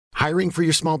Hiring for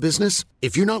your small business?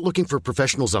 If you're not looking for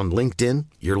professionals on LinkedIn,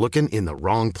 you're looking in the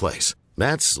wrong place.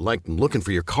 That's like looking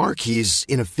for your car keys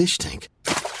in a fish tank.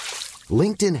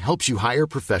 LinkedIn helps you hire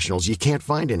professionals you can't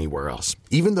find anywhere else,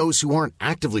 even those who aren't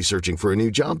actively searching for a new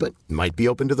job but might be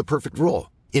open to the perfect role.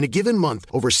 In a given month,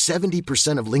 over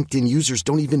 70% of LinkedIn users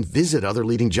don't even visit other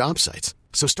leading job sites.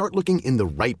 So start looking in the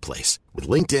right place. With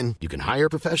LinkedIn, you can hire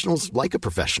professionals like a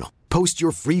professional. Post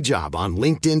your free job on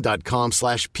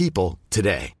linkedin.com/people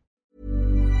today.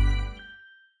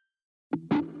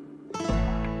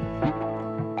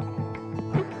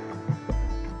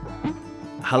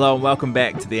 Hello and welcome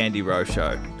back to the Andy Rowe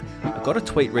Show. I got a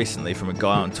tweet recently from a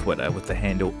guy on Twitter with the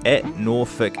handle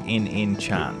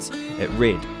 @NorfolkNNChance. It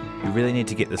read, "You really need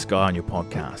to get this guy on your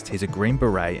podcast. He's a Green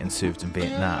Beret and served in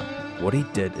Vietnam. What he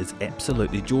did is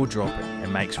absolutely jaw-dropping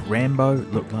and makes Rambo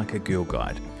look like a girl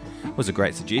guide." It was a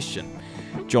great suggestion.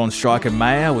 John Stryker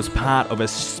Meyer was part of a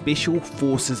special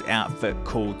forces outfit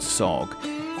called SOG.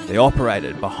 They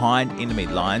operated behind enemy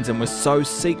lines and were so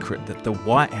secret that the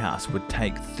White House would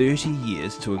take 30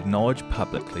 years to acknowledge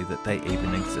publicly that they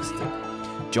even existed.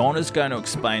 John is going to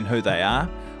explain who they are,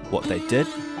 what they did,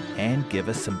 and give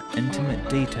us some intimate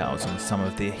details on some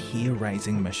of their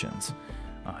hair-raising missions.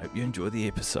 I hope you enjoy the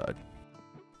episode.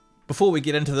 Before we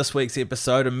get into this week's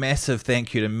episode, a massive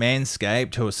thank you to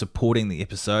Manscaped who are supporting the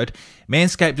episode.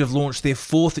 Manscaped have launched their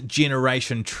 4th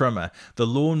generation trimmer, the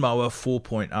Lawnmower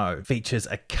 4.0. Features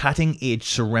a cutting-edge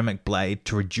ceramic blade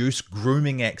to reduce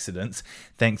grooming accidents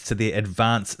thanks to their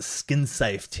advanced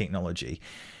skin-safe technology.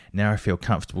 Now I feel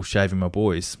comfortable shaving my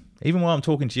boys, even while I'm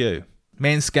talking to you.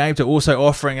 Manscaped are also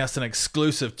offering us an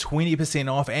exclusive 20%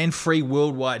 off and free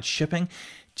worldwide shipping.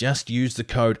 Just use the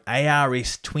code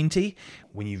ARS20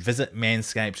 when you visit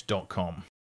manscaped.com.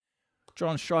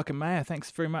 John Stryker Meyer,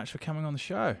 thanks very much for coming on the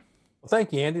show. Well,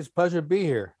 thank you, Andy. It's a pleasure to be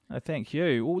here. Thank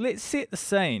you. Well, let's set the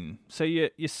scene. So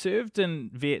you served in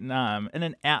Vietnam in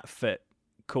an outfit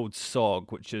called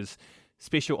SOG, which is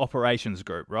Special Operations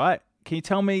Group, right? Can you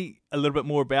tell me a little bit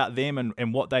more about them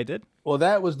and what they did? Well,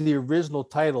 that was the original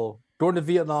title. During the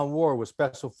Vietnam War with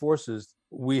Special Forces,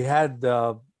 we had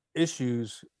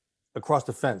issues across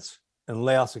the fence in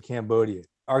Laos and Cambodia.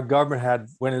 Our government had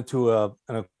went into an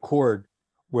accord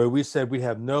where we said we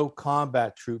have no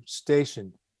combat troops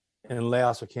stationed in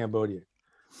Laos or Cambodia.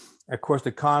 Of course,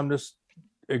 the communists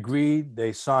agreed.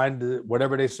 They signed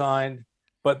whatever they signed,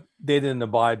 but they didn't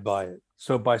abide by it.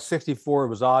 So by 1964, it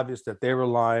was obvious that they were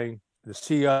lying. The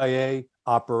CIA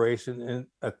operation and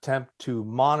attempt to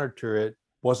monitor it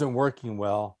wasn't working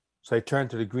well. So they turned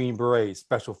to the Green Berets,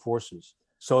 Special Forces.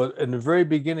 So in the very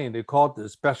beginning, they called it the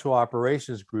Special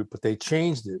Operations Group, but they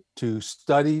changed it to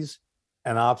Studies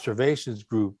and Observations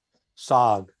Group,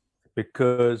 SOG,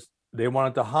 because they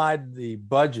wanted to hide the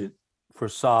budget for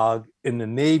SOG in the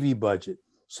Navy budget.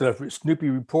 So if Snoopy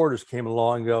reporters came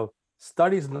along and go,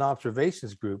 Studies and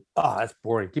Observations Group, that's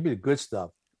boring. Give me the good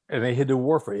stuff. And they hid the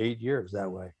war for 8 years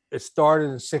that way. It started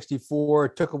in 1964.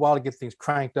 It took a while to get things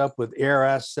cranked up with air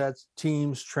assets,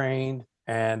 teams trained.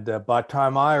 And by the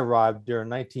time I arrived there in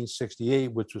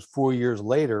 1968, which was 4 years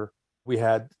later, we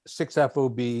had 6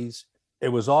 FOBs. It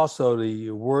was also the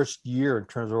worst year in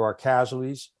terms of our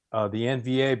casualties. The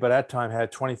NVA by that time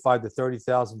had 25 to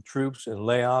 30,000 troops in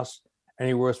Laos,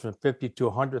 anywhere from 50 to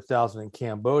 100,000 in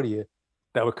Cambodia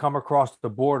that would come across the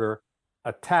border,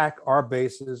 attack our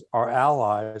bases, our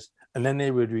allies, and then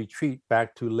they would retreat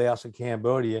back to Laos and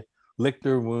Cambodia, lick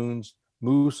their wounds,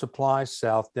 move supplies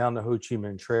south down the Ho Chi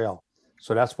Minh Trail.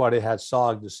 So that's why they had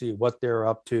SOG to see what they're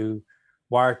up to,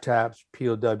 wiretaps,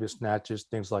 POW snatches,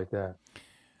 things like that.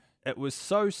 It was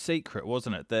so secret,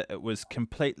 wasn't it, that it was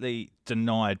completely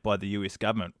denied by the US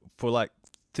government for like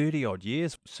 30 odd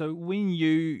years. So when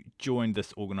you joined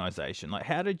this organization, like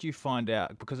how did you find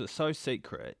out? Because it's so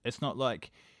secret. It's not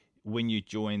like when you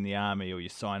join the army or you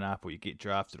sign up or you get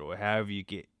drafted or however you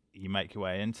make your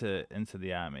way into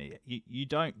the army. You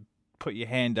don't put your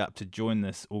hand up to join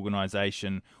this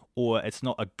organization, or it's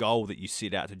not a goal that you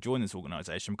set out to join this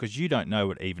organization because you don't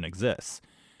know it even exists.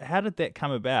 How did that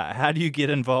come about? How do you get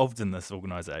involved in this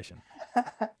organization?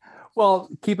 Well,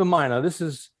 keep in mind,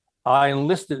 I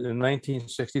enlisted in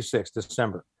 1966,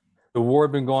 December. The war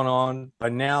had been going on. By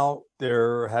now,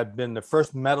 there had been the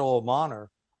first Medal of Honor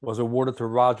was awarded to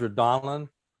Roger Donlin,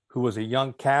 who was a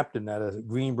young captain at a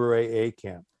Green Beret A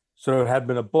camp. So there had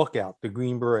been a book out, The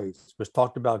Green Berets, which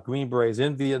talked about Green Berets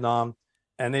in Vietnam.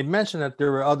 And they mentioned that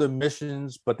there were other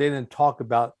missions, but they didn't talk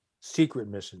about secret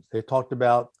missions. They talked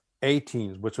about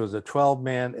A-teams, which was a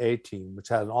 12-man A-team, which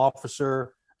had an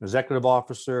officer, an executive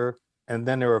officer, and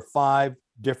then there were 5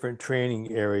 different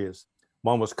training areas.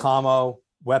 One was commo,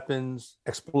 weapons,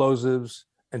 explosives,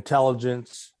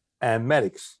 intelligence, and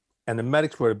medics. And the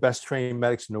medics were the best trained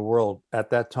medics in the world at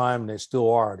that time. And they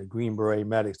still are, the Green Beret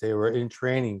medics. They were in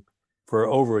training for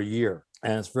over a year.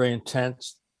 And it's very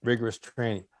intense, rigorous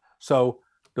training. So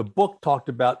the book talked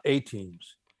about A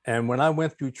teams. And when I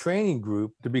went through training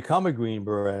group to become a Green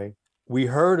Beret, we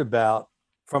heard about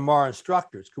from our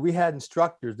instructors, because we had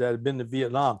instructors that had been to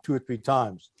Vietnam 2 or 3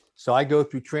 times. So I go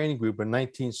through training group in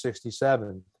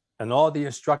 1967, and all the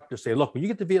instructors say, look, when you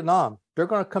get to Vietnam, they're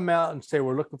going to come out and say,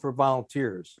 we're looking for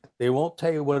volunteers. They won't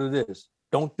tell you what it is.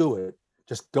 Don't do it.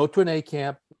 Just go to an A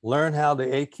camp, learn how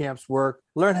the A camps work,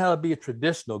 learn how to be a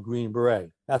traditional Green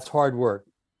Beret. That's hard work.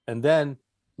 And then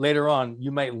later on,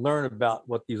 you might learn about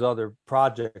what these other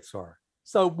projects are.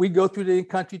 So we go through the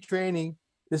in-country training.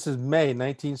 This is May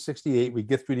 1968. We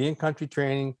get through the in-country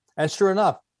training. And sure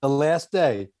enough, the last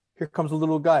day, here comes a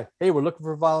little guy. Hey, we're looking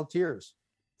for volunteers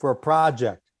for a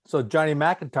project. So Johnny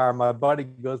McIntyre, my buddy,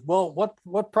 goes, well,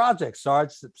 what project,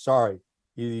 Sarge? Sorry,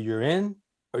 either you're in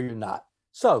or you're not.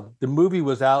 So the movie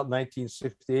was out in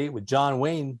 1968 with John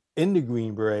Wayne in the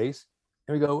Green Berets.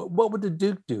 And we go, what would the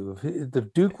Duke do? If the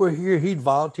Duke were here, he'd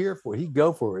volunteer for it. He'd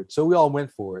go for it. So we all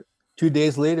went for it. 2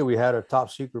 days later, we had our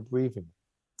top secret briefing.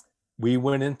 We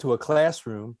went into a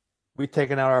classroom. We'd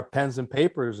taken out our pens and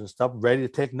papers and stuff, ready to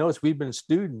take notes. We'd been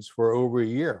students for over a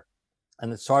year.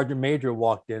 And the sergeant major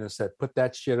walked in and said, put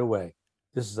that shit away.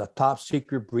 This is a top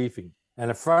secret briefing.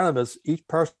 And in front of us, each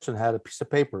person had a piece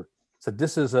of paper. Said,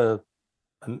 this is an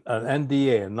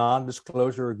NDA, a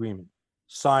non-disclosure agreement.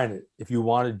 Sign it if you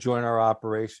want to join our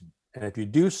operation. And if you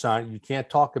do sign it, you can't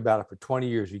talk about it for 20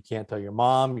 years. You can't tell your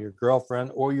mom, your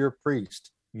girlfriend, or your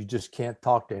priest. You just can't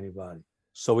talk to anybody.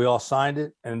 So we all signed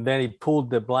it. And then he pulled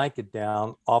the blanket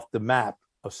down off the map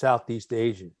of Southeast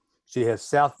Asia. So you had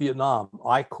South Vietnam,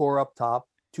 I Corps up top,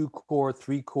 2 Corps,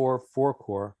 3 Corps, 4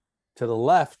 Corps. To the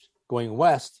left, going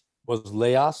west, was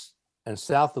Laos, and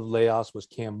south of Laos was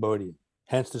Cambodia.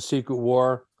 Hence the secret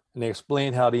war. And they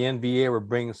explained how the NVA were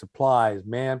bringing supplies,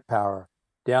 manpower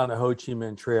down the Ho Chi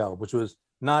Minh Trail, which was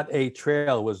not a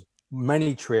trail, it was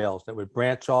many trails that would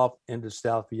branch off into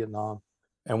South Vietnam.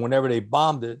 And whenever they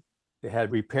bombed it, they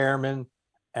had repairmen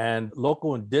and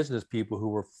local indigenous people who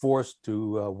were forced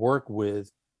to work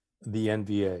with the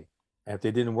NVA. And if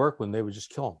they didn't work with them, they would just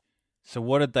kill them. So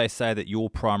what did they say that your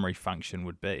primary function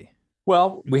would be?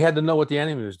 Well, we had to know what the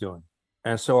enemy was doing.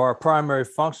 And so our primary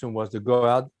function was to go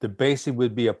out. The basic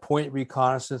would be a point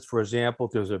reconnaissance. For example,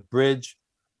 if there's a bridge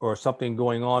or something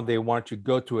going on, they want you to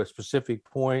go to a specific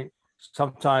point.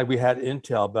 Sometimes we had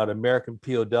intel about American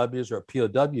POWs or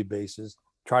POW bases.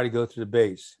 Try to go to the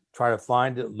base, try to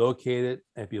find it, locate it.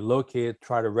 And if you locate it,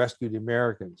 try to rescue the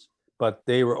Americans. But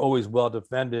they were always well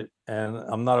defended. And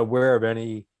I'm not aware of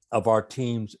any of our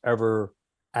teams ever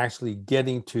actually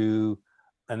getting to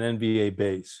an NVA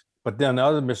base. But then the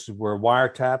other missions were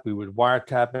wiretap. We would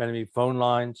wiretap enemy phone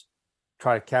lines,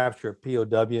 try to capture a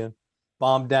POW,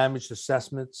 bomb damage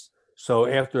assessments. So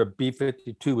after a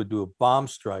B-52 would do a bomb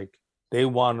strike, they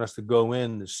wanted us to go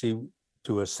in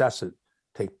to assess it,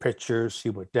 take pictures,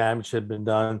 see what damage had been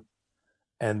done.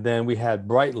 And then we had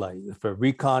bright light. If a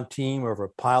recon team or if a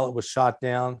pilot was shot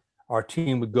down, our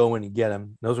team would go in and get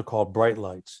him. Those are called bright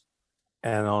lights.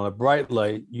 And on a bright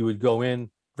light, you would go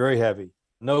in very heavy.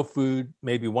 No food,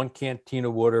 maybe 1 canteen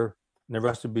of water, and the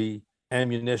rest would be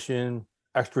ammunition,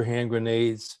 extra hand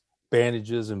grenades,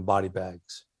 bandages, and body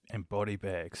bags. And body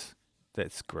bags.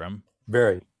 That's grim.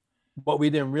 Very. What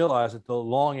we didn't realize until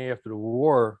long after the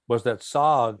war was that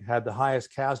SOG had the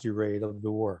highest casualty rate of the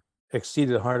war,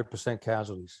 exceeded 100%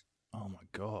 casualties. Oh my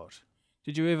God.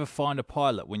 Did you ever find a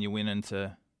pilot when you went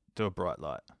into a bright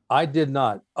light? I did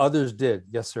not. Others did.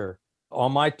 Yes, sir.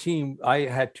 On my team, I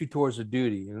had 2 tours of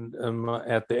duty. And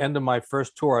at the end of my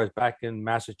first tour, I was back in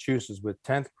Massachusetts with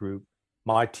 10th Group.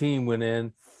 My team went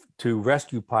in to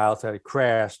rescue pilots that had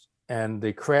crashed. And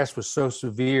the crash was so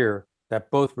severe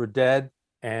that both were dead.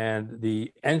 And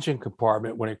the engine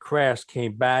compartment, when it crashed,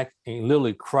 came back and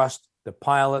literally crushed the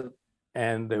pilot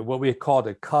and what we called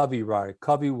a Covey rider.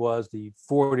 Covey was the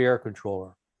forward air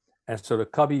controller. And so the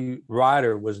Covey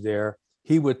rider was there.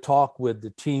 He would talk with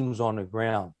the teams on the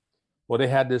ground. Well, they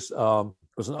had this, it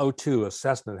was an O2, a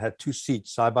Cessna that had 2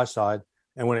 seats side by side.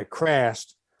 And when it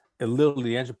crashed, it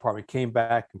literally, the engine compartment came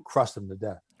back and crushed them to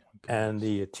death. And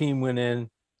the team went in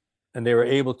and they were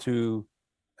able to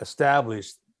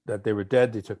establish that they were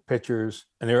dead. They took pictures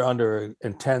and they were under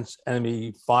intense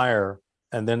enemy fire.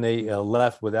 And then they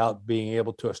left without being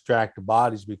able to extract the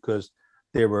bodies because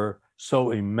they were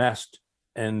so enmeshed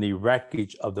in the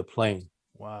wreckage of the plane.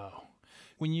 Wow.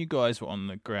 When you guys were on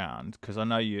the ground, because I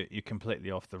know you're completely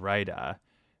off the radar,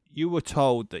 you were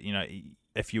told that,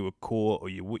 if you were Corps or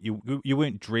you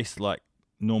weren't dressed like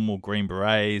normal Green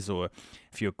Berets, or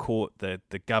if you're caught, the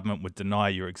government would deny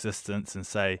your existence and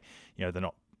say,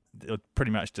 they'll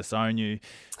pretty much disown you.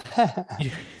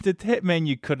 Did that mean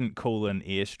you couldn't call in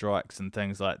airstrikes and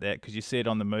things like that? Because you said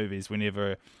on the movies,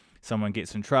 whenever someone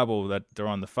gets in trouble, that they're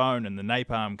on the phone and the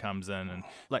napalm comes in. And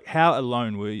how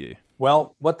alone were you?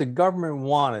 Well, what the government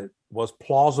wanted was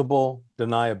plausible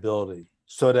deniability,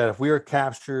 so that if we were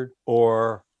captured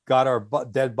or got our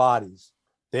dead bodies,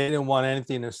 they didn't want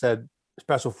anything that said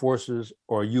Special Forces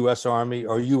or U.S. Army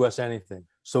or U.S. anything.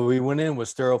 So we went in with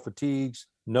sterile fatigues,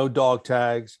 no dog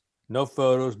tags, no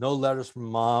photos, no letters from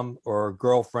mom or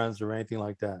girlfriends or anything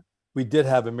like that. We did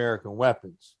have American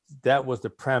weapons. That was the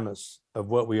premise of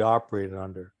what we operated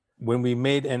under. When we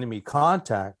made enemy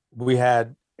contact, we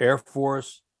had Air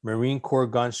Force, Marine Corps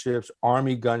gunships,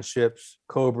 Army gunships,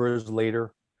 Cobras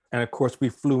later. And of course, we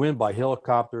flew in by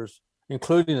helicopters,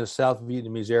 including the South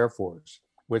Vietnamese Air Force,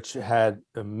 which had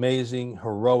amazing,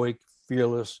 heroic,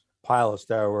 fearless pilots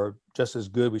that were just as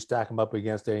good. We stack them up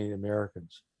against any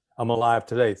Americans. I'm alive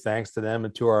today thanks to them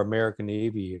and to our American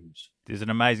aviators. There's an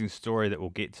amazing story that we'll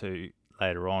get to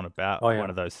later on about one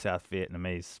of those South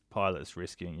Vietnamese pilots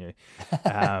rescuing you.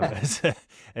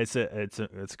 It's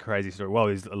a crazy story. Well,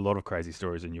 there's a lot of crazy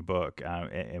stories in your book,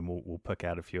 and we'll pick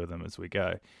out a few of them as we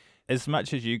go. As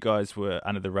much as you guys were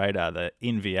under the radar, the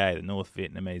NVA, the North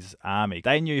Vietnamese Army,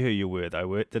 they knew who you were,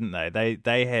 though, didn't they?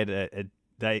 They had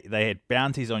they had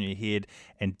bounties on your head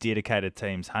and dedicated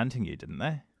teams hunting you, didn't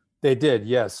they? They did,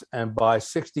 yes. And by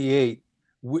 1968,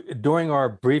 during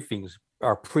our briefings,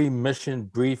 our pre-mission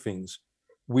briefings,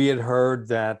 we had heard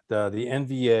that the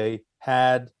NVA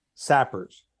had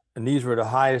sappers, and these were the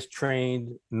highest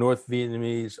trained North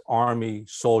Vietnamese Army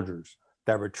soldiers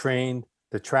that were trained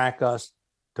to track us,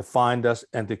 to find us,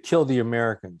 and to kill the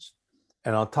Americans.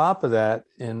 And on top of that,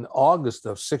 in August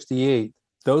of 1968,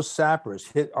 those sappers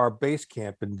hit our base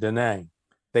camp in Da Nang.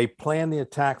 They planned the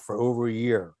attack for over a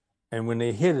year. And when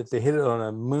they hit it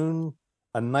on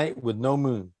a night with no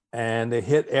moon. And they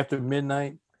hit after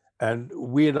midnight. And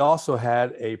we had also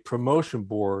had a promotion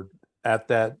board at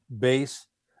that base.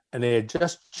 And they had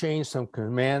just changed some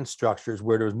command structures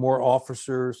where there was more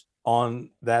officers on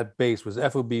that base. It was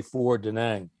FOB-4 Da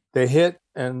Nang. They hit,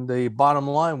 and the bottom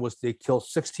line was they killed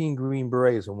 16 Green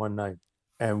Berets in one night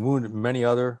and wounded many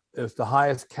other. It was the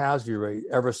highest casualty rate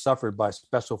ever suffered by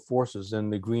Special Forces in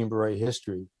the Green Beret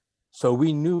history. So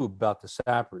we knew about the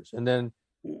sappers. And then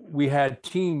we had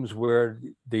teams where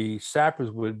the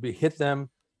sappers would hit them.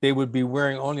 They would be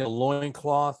wearing only a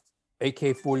loincloth,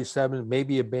 AK-47,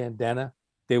 maybe a bandana.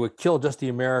 They would kill just the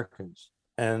Americans.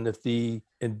 And if the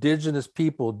indigenous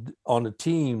people on the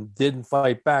team didn't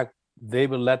fight back, they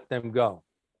would let them go.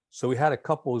 So we had a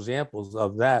couple examples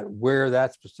of that, where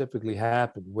that specifically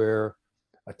happened, where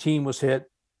a team was hit,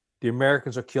 the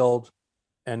Americans are killed,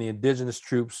 and the indigenous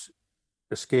troops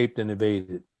escaped and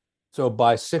evaded. So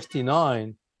by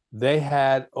 1969, they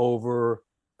had over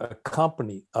a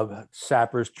company of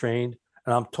sappers trained.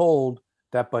 And I'm told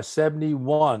that by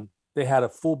 1971, they had a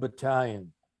full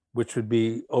battalion, which would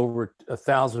be over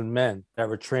 1,000 men that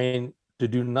were trained to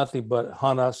do nothing but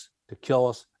hunt us, to kill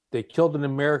us. They killed an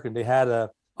American. They had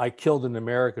a I Killed an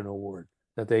American award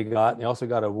that they got. And they also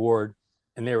got an award,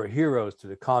 and they were heroes to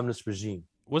the communist regime.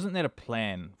 Wasn't that a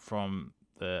plan from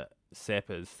the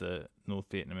sappers, the North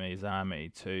Vietnamese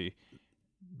army, to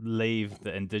leave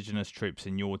the indigenous troops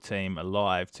in your team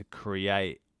alive to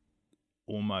create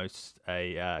almost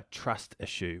a trust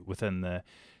issue within the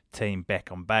team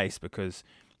back on base? Because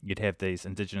you'd have these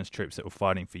indigenous troops that were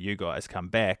fighting for you guys come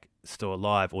back still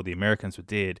alive, or the Americans were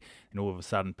dead, and all of a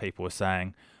sudden people were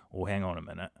saying, well, hang on a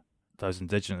minute, those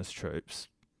indigenous troops,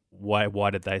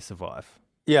 why did they survive?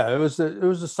 Yeah, it was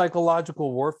a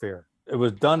psychological warfare. It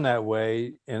was done that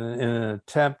way in an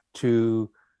attempt to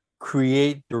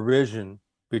create derision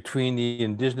between the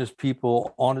indigenous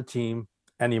people on the team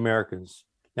and the Americans.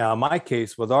 Now, in my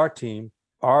case, with our team,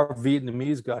 our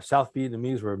Vietnamese guys, South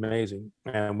Vietnamese, were amazing,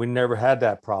 and we never had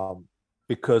that problem,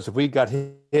 because if we got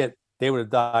hit, they would have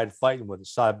died fighting with us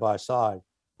side by side.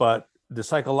 But the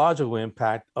psychological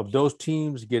impact of those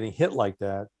teams getting hit like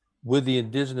that, with the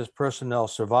indigenous personnel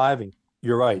surviving,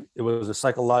 you're right, it was a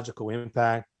psychological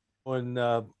impact. In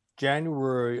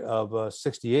January of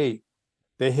 1968,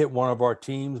 they hit one of our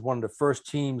teams, one of the first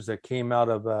teams that came out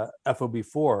of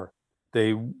FOB-4.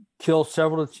 They killed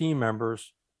several of the team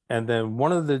members, and then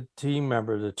one of the team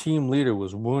members, the team leader,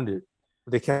 was wounded.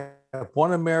 They kept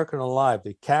one American alive.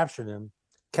 They captured him,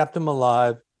 kept him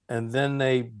alive, and then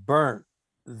they burnt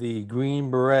the Green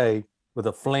Beret with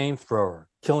a flamethrower,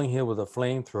 killing him with a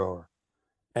flamethrower.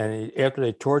 And after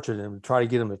they tortured him, tried to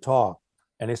get him to talk.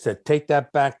 And they said, take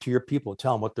that back to your people,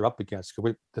 tell them what they're up against.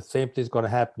 The same thing's going to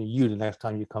happen to you the next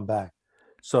time you come back.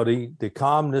 So the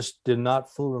communists did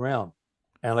not fool around.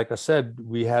 And like I said,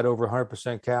 we had over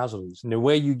 100% casualties. And the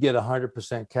way you get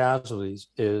 100% casualties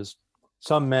is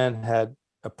some men had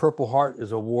a Purple Heart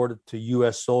is awarded to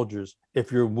U.S. soldiers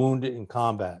if you're wounded in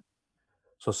combat.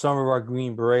 So some of our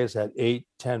Green Berets had 8,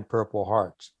 10 Purple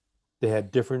Hearts. They had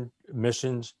different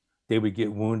missions. They would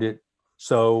get wounded.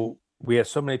 So we had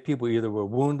so many people either were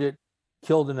wounded,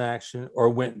 killed in action, or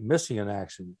went missing in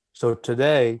action. So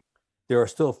today, there are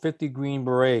still 50 Green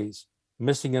Berets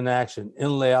missing in action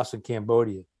in Laos and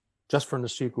Cambodia, just from the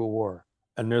Secret War.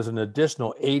 And there's an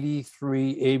additional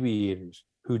 83 aviators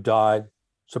who died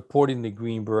supporting the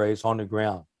Green Berets on the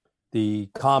ground. The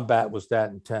combat was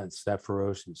that intense, that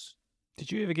ferocious.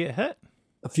 Did you ever get hit?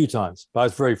 A few times, but I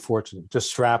was very fortunate.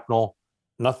 Just shrapnel,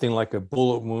 nothing like a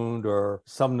bullet wound or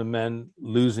some of the men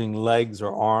losing legs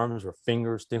or arms or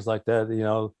fingers, things like that. You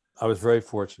know, I was very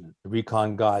fortunate. The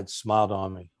recon guide smiled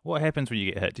on me. What happens when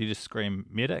you get hit? Do you just scream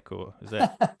medic, or is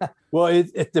that? Well,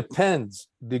 it depends.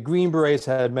 The Green Berets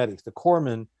had medics. The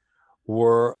corpsmen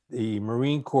were the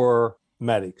Marine Corps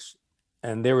medics,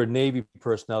 and they were Navy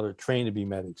personnel that were trained to be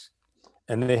medics.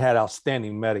 And they had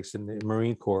outstanding medics in the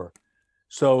Marine Corps.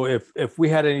 So if we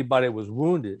had anybody that was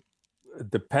wounded,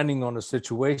 depending on the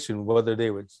situation, whether they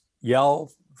would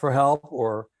yell for help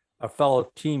or a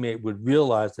fellow teammate would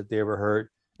realize that they were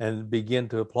hurt and begin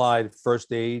to apply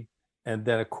first aid, and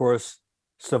then, of course,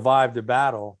 survive the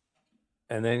battle,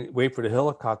 and then wait for the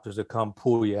helicopters to come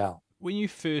pull you out. When you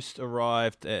first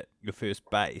arrived at your first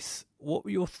base, what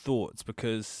were your thoughts?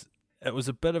 Because it was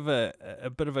a bit of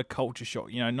a culture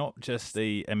shock. You know, not just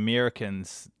the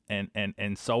Americans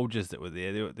and soldiers that were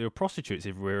there. There were prostitutes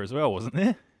everywhere as well, wasn't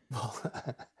there?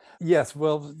 Yes.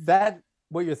 Well,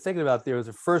 what you're thinking about there was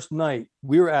the first night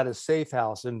we were at a safe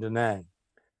house in Da Nang.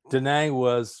 Da Nang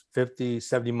was 50,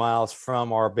 70 miles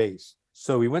from our base.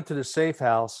 So we went to the safe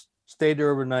house, stayed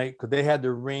there overnight because they had to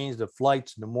arrange the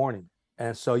flights in the morning.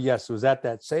 And so, yes, it was at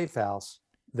that safe house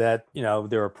that, you know,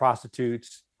 there were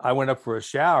prostitutes. I went up for a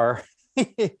shower.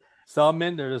 So I'm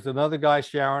in there. There's another guy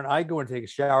showering. I go and take a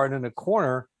shower. And in the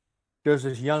corner, there's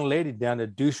this young lady down there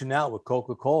douching out with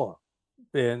Coca-Cola.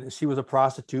 And she was a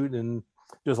prostitute. And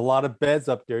there's a lot of beds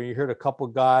up there. You heard a couple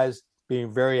of guys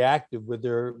being very active with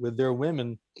their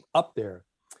women up there.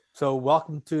 So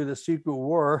welcome to the Secret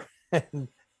War and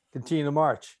continue to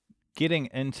march. Getting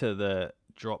into the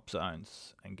drop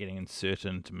zones and getting inserted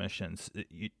into missions,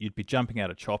 you'd be jumping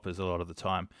out of choppers a lot of the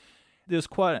time. There's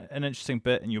quite an interesting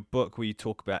bit in your book where you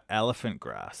talk about elephant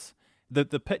grass.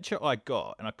 The picture I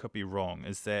got, and I could be wrong,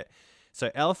 is that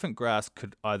so elephant grass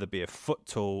could either be a foot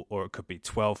tall or it could be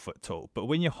 12 foot tall. But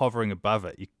when you're hovering above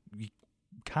it, you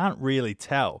can't really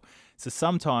tell. So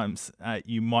sometimes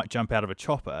you might jump out of a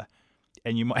chopper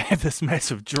and you might have this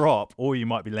massive drop, or you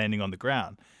might be landing on the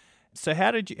ground. So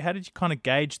how did you kind of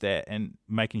gauge that and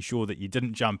making sure that you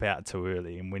didn't jump out too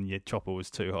early and when your chopper was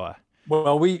too high?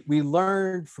 Well, we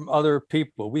learned from other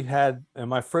people. We had, in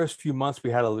my first few months,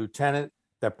 we had a lieutenant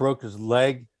that broke his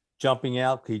leg jumping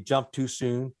out. He jumped too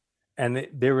soon, and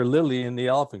they were literally in the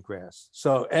elephant grass.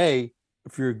 So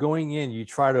if you're going in, you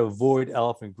try to avoid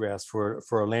elephant grass for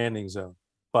a landing zone.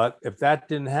 But if that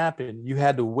didn't happen, you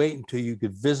had to wait until you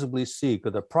could visibly see,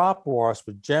 because the prop wars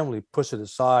would generally push it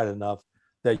aside enough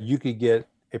that you could get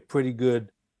a pretty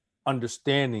good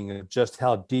understanding of just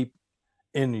how deep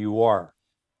in you are.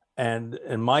 And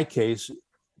in my case,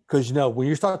 because, you know, when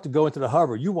you start to go into the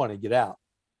hover, you want to get out.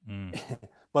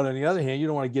 But on the other hand, you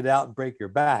don't want to get out and break your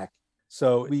back.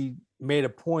 So we made a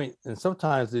point, and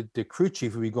sometimes the crew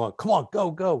chief would be going, come on,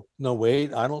 go. No,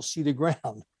 wait, I don't see the ground.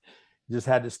 You just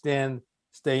had to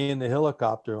stay in the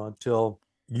helicopter until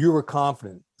you were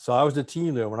confident. So I was the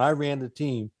team leader. When I ran the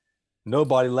team,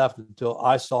 nobody left until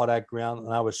I saw that ground,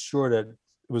 and I was sure that it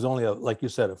was only, like you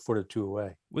said, a foot or two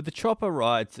away. With the chopper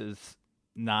rides as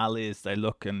gnarly as they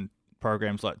look in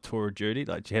programs like Tour of Duty,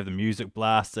 like do you have the music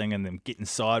blasting and them getting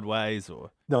sideways,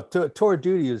 or? No, Tour of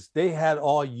Duty they had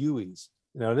all UEs.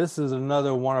 You know, this is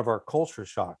another one of our culture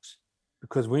shocks,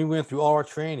 because we went through all our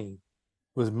training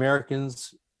with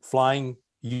Americans flying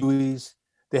UEs.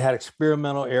 They had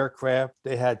experimental aircraft.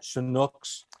 They had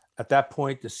Chinooks. At that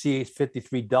point, the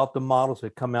CH-53 Delta models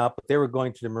had come out, but they were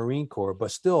going to the Marine Corps.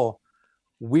 But still,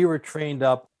 we were trained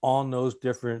up on those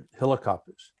different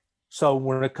helicopters. So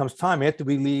when it comes time, after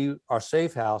we leave our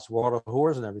safe house where all the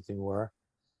whores and everything were,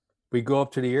 we go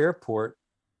up to the airport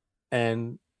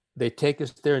and they take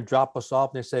us there and drop us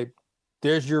off. And they say,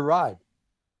 there's your ride.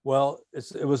 Well,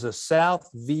 it was a South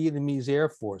Vietnamese Air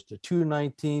Force, the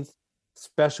 219th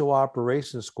Special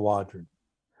Operations Squadron,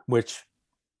 which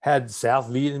had South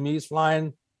Vietnamese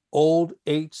flying old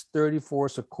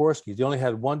H-34 Sikorsky. They only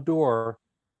had one door.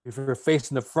 If you're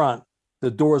facing the front,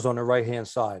 the door's on the right-hand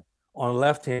side. On the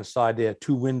left-hand side, they had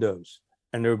two windows,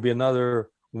 and there would be another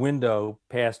window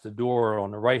past the door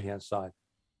on the right-hand side.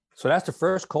 So that's the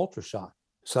first culture shock.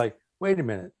 It's like, wait a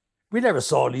minute. We never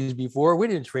saw these before. We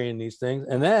didn't train these things.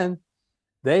 And then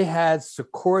they had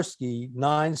Sikorsky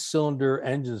 9-cylinder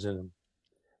engines in them,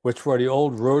 which were the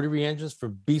old rotary engines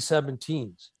from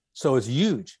B-17s. So it's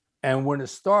huge. And when it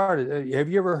started, have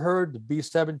you ever heard the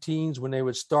B-17s, when they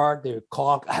would start, they would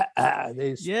caulk,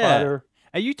 they sputter?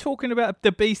 Are you talking about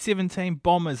the B-17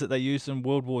 bombers that they used in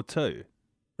World War II?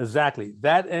 Exactly.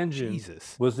 That engine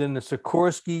was in the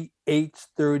Sikorsky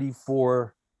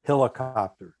H-34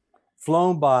 helicopter,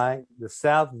 flown by the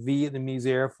South Vietnamese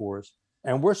Air Force.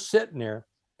 And we're sitting there,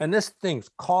 and this thing's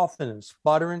coughing and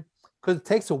sputtering because it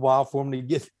takes a while for them to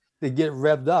get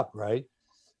revved up, right?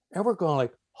 And we're going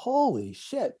like, holy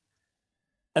shit.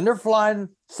 And they're flying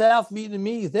South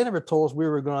Vietnamese. They never told us we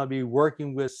were going to be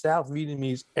working with South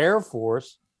Vietnamese Air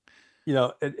Force. You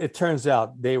know, it turns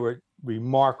out they were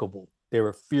remarkable. They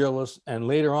were fearless. And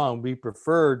later on, we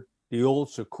preferred the old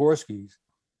Sikorskys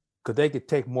because they could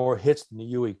take more hits than the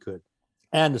Huey could.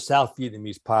 And the South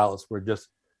Vietnamese pilots were just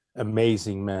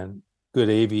amazing men, good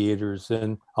aviators.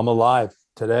 And I'm alive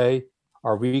today.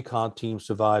 Our recon team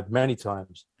survived many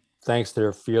times thanks to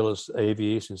their fearless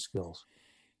aviation skills.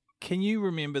 Can you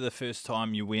remember the first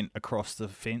time you went across the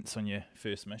fence on your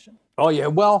first mission? Oh, yeah.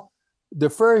 Well, the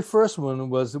very first one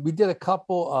was we did a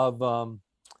couple of,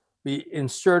 we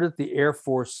inserted the Air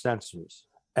Force sensors.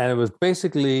 And it was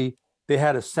basically, they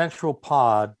had a central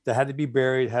pod that had to be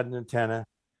buried, had an antenna,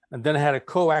 and then it had a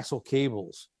coaxial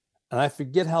cables. And I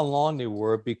forget how long they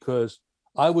were because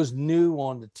I was new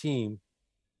on the team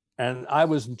and I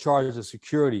was in charge of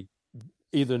security,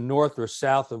 either north or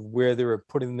south of where they were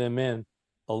putting them in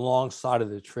alongside of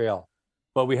the trail.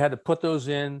 But we had to put those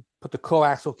in, put the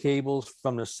coaxial cables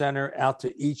from the center out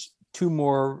to each, two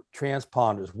more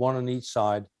transponders, one on each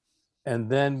side. And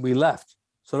then we left.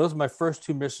 So those are my first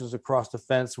two missions across the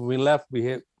fence. When we left,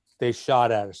 they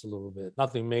shot at us a little bit,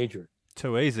 nothing major.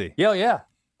 Too easy. Yeah.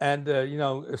 And,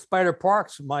 Spider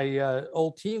Parks, my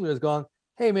old team was going,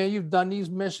 hey, man, you've done these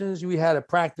missions. We had a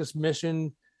practice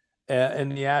mission in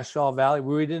the Ashall Valley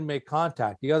where we didn't make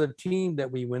contact. The other team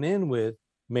that we went in with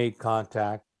made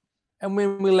contact. And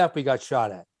when we left, we got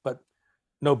shot at, but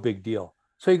no big deal.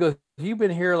 So he goes, you've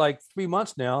been here like 3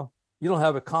 months now. You don't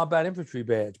have a combat infantry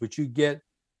badge, but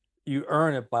you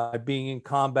earn it by being in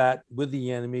combat with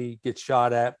the enemy, get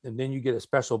shot at, and then you get a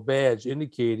special badge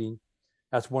indicating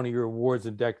that's one of your awards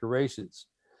and decorations.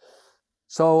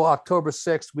 So October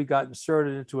 6th, we got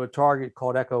inserted into a target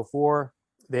called Echo 4.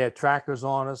 They had trackers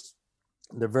on us.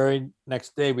 The very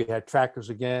next day, we had trackers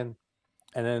again.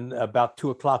 And then about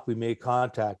 2:00, we made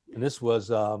contact. And this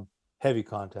was heavy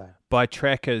contact. By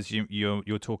trackers,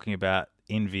 you're talking about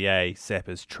NVA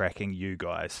sappers tracking you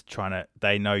guys,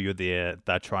 they know you're there,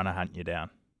 they're trying to hunt you down.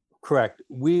 Correct.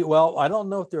 I don't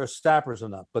know if there are sappers or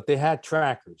not, but they had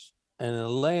trackers. And in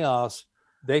Laos,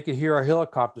 they could hear our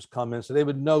helicopters come in, so they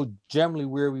would know generally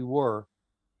where we were.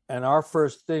 And our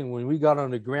first thing, when we got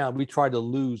on the ground, we tried to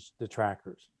lose the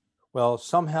trackers. Well,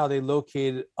 somehow they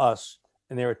located us,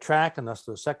 and they were tracking us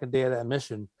the second day of that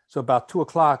mission. So about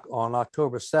 2:00 on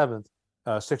October 7th,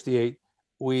 68,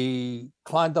 we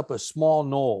climbed up a small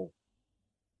knoll,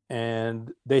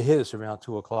 and they hit us around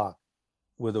 2:00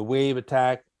 with a wave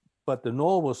attack. But the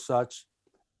knoll was such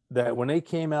that when they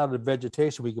came out of the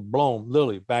vegetation, we could blow them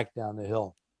literally back down the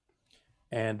hill.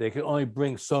 And they could only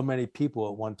bring so many people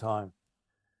at one time.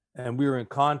 And we were in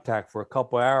contact for a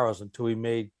couple of hours until we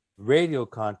made radio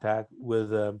contact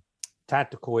with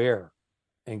tactical air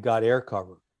and got air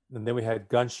cover. And then we had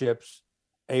gunships,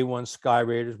 A-1 Sky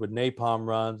Raiders with napalm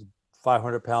runs,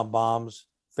 500-pound bombs,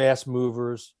 fast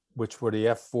movers, which were the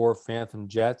F-4 Phantom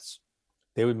jets.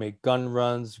 They would make gun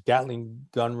runs, Gatling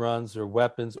gun runs, or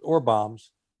weapons or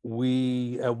bombs.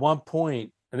 We, at one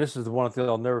point, and this is the one thing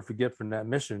I'll never forget from that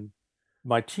mission,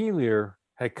 my team leader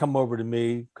had come over to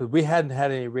me because we hadn't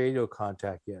had any radio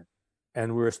contact yet.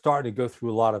 And we were starting to go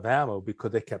through a lot of ammo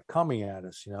because they kept coming at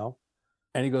us,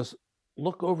 And he goes,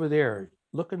 look over there,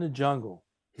 look in the jungle.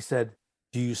 He said,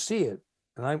 do you see it?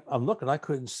 And I'm looking, I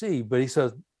couldn't see, but he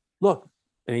says, look,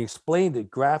 and he explained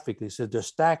it graphically. He said, they're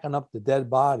stacking up the dead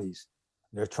bodies.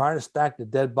 They're trying to stack the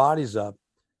dead bodies up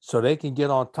so they can get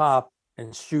on top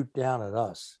and shoot down at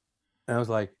us. And I was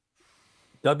like,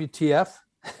 WTF?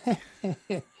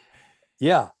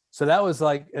 Yeah. So that was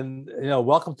like, and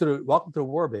welcome to the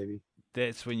war, baby.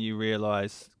 That's when you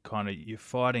realize kind of you're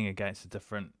fighting against a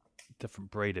different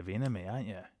breed of enemy, aren't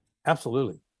you?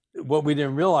 Absolutely. what we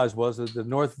didn't realize was that the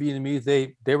North Vietnamese,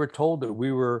 they were told that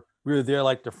we were there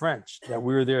like the French, that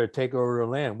we were there to take over their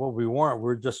land. Well, we weren't.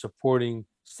 We're just supporting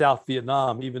South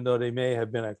Vietnam, even though they may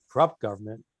have been a corrupt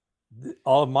government.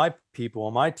 All of my people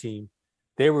on my team,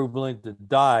 they were willing to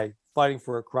die fighting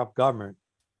for a corrupt government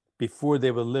before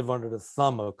they would live under the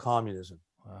thumb of communism.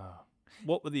 Wow.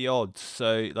 What were the odds?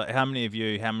 So, like, how many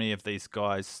of these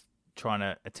guys trying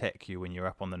to attack you when you're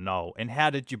up on the knoll, and how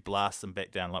did you blast them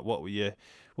back down? Like, what were you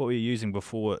using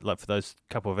before, like, for those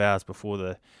couple of hours before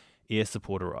the air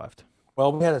support arrived?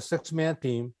 Well, we had a 6-man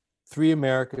team, 3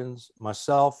 Americans,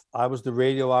 myself, I was the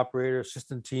radio operator,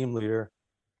 assistant team leader.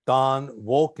 Don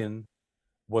Wolkin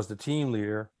was the team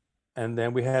leader. And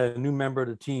then we had a new member of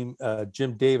the team,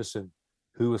 Jim Davison,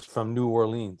 who was from New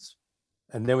Orleans.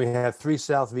 And then we had 3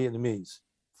 South Vietnamese.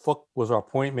 Phuc was our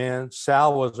point man.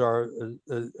 Sal was our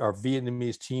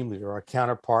Vietnamese team leader, our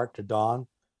counterpart to Don.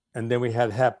 And then we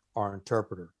had Hep, our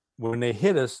interpreter. When they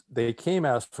hit us, they came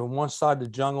at us from one side of the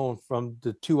jungle and from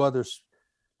the 2 others,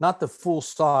 not the full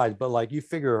side, but like you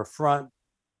figure a front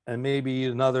and maybe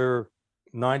another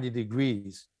 90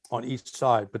 degrees on each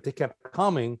side. But they kept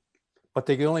coming, but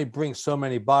they could only bring so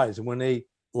many bodies. And a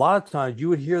lot of times you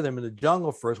would hear them in the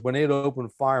jungle first when they'd open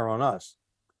fire on us.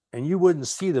 And you wouldn't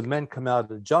see the men come out of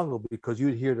the jungle because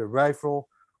you'd hear the rifle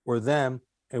or them,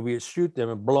 and we'd shoot them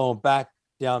and blow them back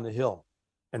down the hill.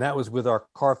 And that was with our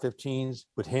CAR-15s,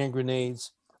 with hand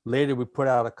grenades. Later, we put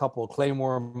out a couple of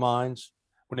Claymore mines.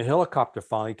 When the helicopter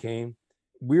finally came,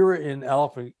 we were in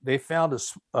Elephant. They found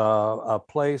a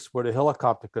place where the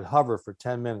helicopter could hover for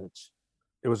 10 minutes.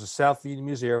 It was the South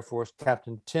Vietnamese Air Force.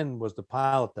 Captain Tin was the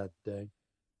pilot that day.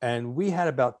 And we had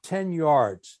about 10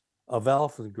 yards of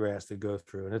elephant grass to go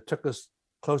through. And it took us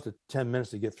close to 10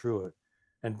 minutes to get through it.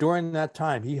 And during that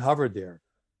time, he hovered there.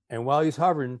 And while he's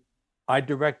hovering, I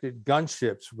directed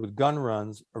gunships with gun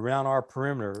runs around our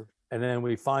perimeter. And then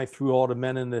we finally threw all the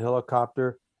men in the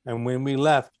helicopter. And when we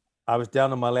left, I was down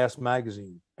to my last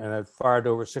magazine, and I fired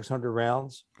over 600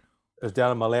 rounds. I was down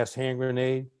to my last hand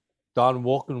grenade. Don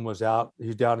Wolkin was out.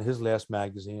 He's down to his last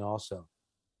magazine also.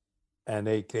 And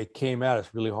they came at us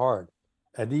really hard.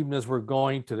 And even as we're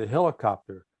going to the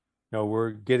helicopter,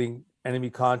 we're getting enemy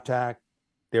contact.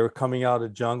 They were coming out of the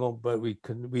jungle, but we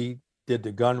did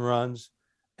the gun runs.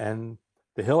 And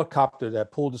the helicopter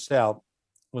that pulled us out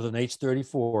was an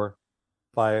H-34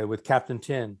 with Captain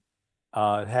Tin.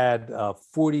 It had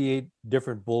 48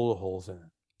 different bullet holes in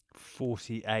it.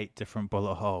 48 different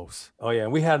bullet holes. Oh, yeah.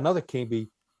 And we had another King.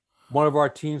 One of our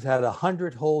teams had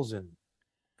 100 holes in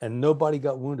it, and nobody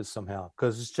got wounded somehow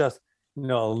because it's just,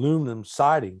 aluminum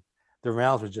siding. The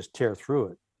rounds would just tear through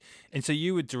it. And so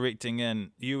you were directing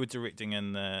in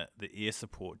the air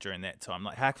support during that time.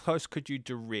 Like, how close could you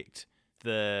direct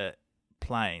the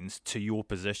planes to your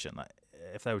position? Like,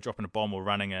 if they were dropping a bomb or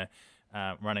running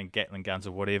Gatling guns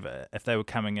or whatever, if they were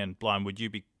coming in blind, would you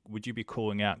be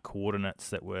calling out coordinates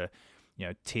that were,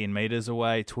 10 meters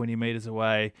away, 20 meters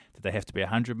away? Did they have to be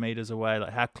 100 meters away?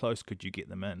 Like, how close could you get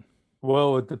them in?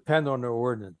 Well, it depended on their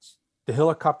ordnance. The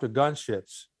helicopter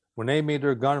gunships, when they made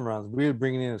their gun runs, we would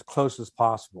bring it in as close as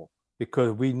possible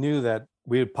because we knew that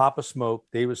we would pop a smoke,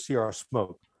 they would see our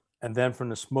smoke. And then from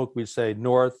the smoke, we'd say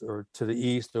north or to the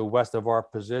east or west of our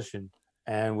position.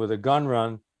 And with a gun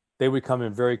run, they would come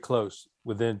in very close,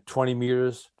 within 20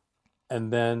 meters.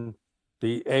 And then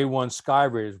the A-1 Sky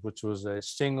Raiders, which was a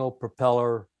single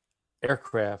propeller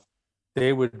aircraft,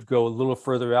 they would go a little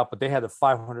further out, but they had the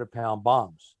 500-pound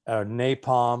bombs,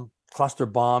 napalm, cluster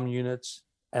bomb units.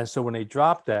 And so when they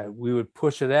dropped that, we would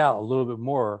push it out a little bit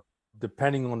more,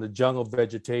 depending on the jungle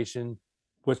vegetation,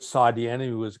 which side the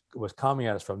enemy was coming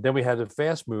at us from. Then we had the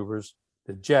fast movers,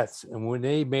 the jets. And when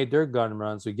they made their gun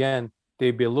runs, again,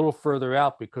 they'd be a little further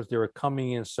out because they were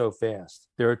coming in so fast.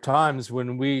 There are times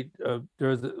when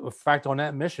there's a fact on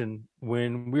that mission,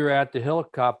 when we were at the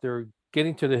helicopter,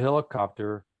 getting to the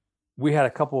helicopter, we had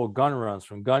a couple of gun runs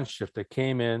from gunships that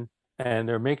came in, and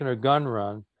they're making a gun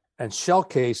run, and shell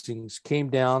casings came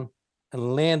down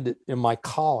and landed in my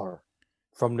collar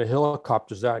from the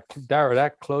helicopters that were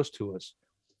that close to us.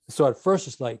 So at first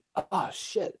it's like, oh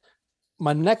shit,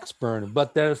 my neck's burning.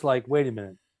 But then it's like, wait a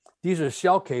minute, these are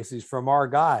shell casings from our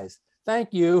guys.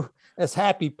 Thank you. It's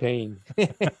happy pain.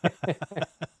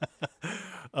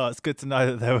 Oh, it's good to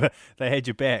know that they had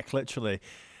your back, literally.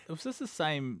 Was this the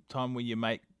same time where your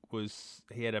mate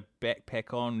he had a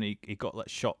backpack on and he got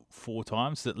shot 4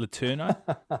 times at Letourneau?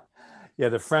 Yeah,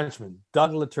 the Frenchman,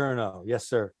 Doug Letourneau. Yes,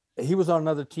 sir. He was on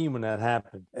another team when that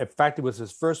happened. In fact, it was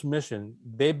his first mission.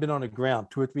 They'd been on the ground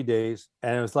 2 or 3 days,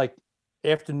 and it was like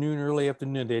early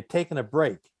afternoon. They had taken a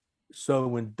break. So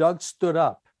when Doug stood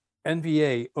up,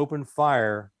 NVA opened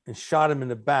fire and shot him in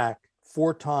the back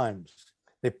 4 times.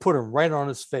 They put him right on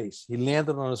his face. He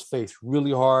landed on his face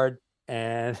really hard,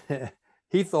 and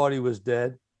he thought he was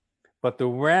dead. But the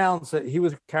rounds that he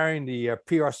was carrying, the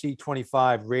PRC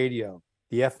 25 radio,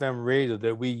 the FM radio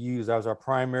that we use as our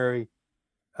primary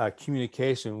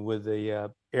communication with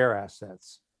the air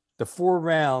assets. The 4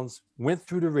 rounds went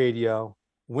through the radio,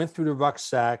 went through the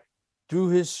rucksack, through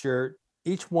his shirt.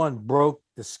 Each one broke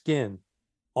the skin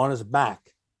on his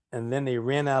back, and then they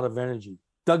ran out of energy.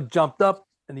 Doug jumped up,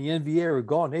 and the NVA were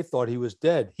gone. They thought he was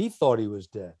dead. He thought he was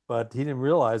dead, but he didn't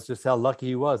realize just how lucky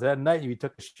he was. That night, he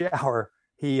took a shower.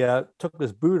 He took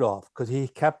his boot off because he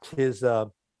kept his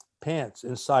pants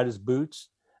inside his boots,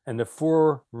 and the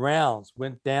 4 rounds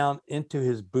went down into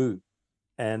his boot,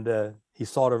 and he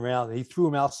saw the round. He threw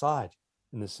them outside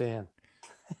in the sand.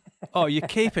 Oh, you're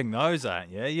keeping those,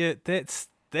 aren't you? Yeah,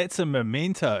 that's a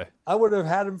memento. I would have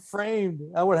had him framed.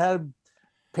 I would have had him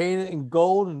painted in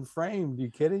gold and framed. You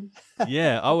kidding?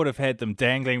 Yeah, I would have had them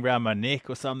dangling around my neck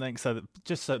or something, so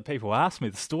people ask me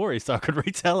the story, so I could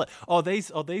retell it. Oh,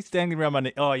 these dangling around my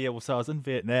neck. Oh, yeah. Well, so I was in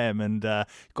Vietnam and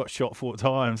got shot 4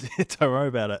 times. Don't worry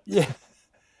about it. Yeah.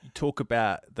 You talk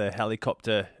about the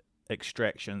helicopter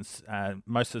extractions.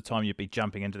 Most of the time, you'd be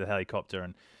jumping into the helicopter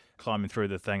and climbing through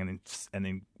the thing and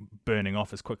then burning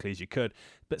off as quickly as you could.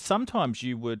 But sometimes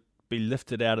you would be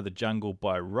lifted out of the jungle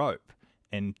by rope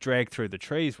and dragged through the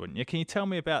trees, wouldn't you? Can you tell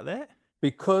me about that?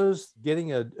 Because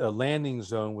getting a landing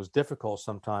zone was difficult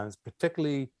sometimes,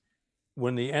 particularly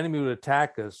when the enemy would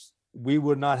attack us. We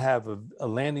would not have a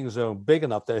landing zone big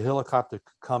enough that a helicopter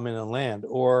could come in and land.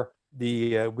 Or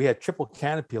we had triple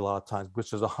canopy a lot of times,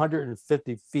 which is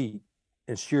 150 feet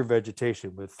in sheer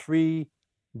vegetation with 3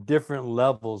 different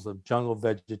levels of jungle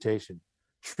vegetation,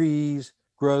 trees,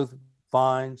 growth,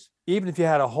 vines. Even if you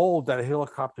had a hole that a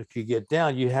helicopter could get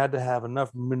down, you had to have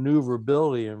enough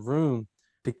maneuverability and room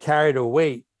to carry the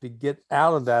weight to get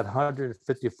out of that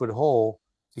 150-foot hole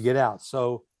to get out.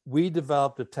 So we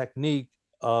developed a technique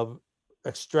of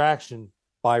extraction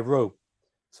by rope.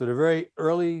 So the very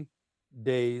early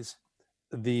days,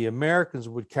 the Americans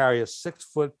would carry a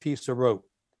 6-foot piece of rope.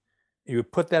 You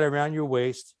would put that around your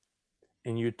waist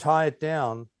and you tie it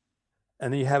down,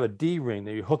 and then you have a D-ring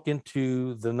that you hook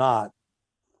into the knot.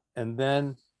 And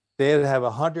then they'd have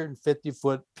a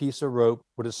 150-foot piece of rope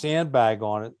with a sandbag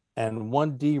on it and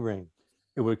 1 D-ring.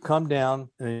 It would come down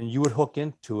and you would hook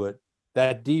into it,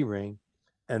 that D-ring.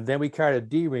 And then we carried a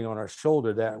D-ring on our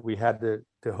shoulder that we had to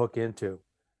hook into.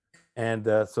 And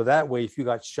so that way, if you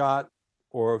got shot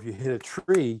or if you hit a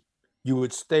tree, you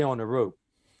would stay on the rope.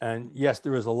 And yes,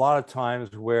 there was a lot of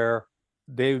times where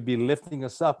they would be lifting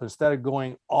us up. Instead of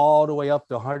going all the way up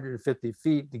to 150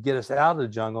 feet to get us out of the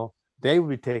jungle, they would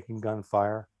be taking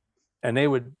gunfire and they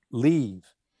would leave.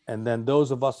 And then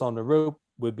those of us on the rope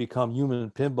would become human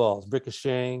pinballs,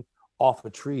 ricocheting off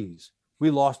of trees.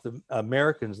 We lost the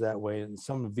Americans that way, and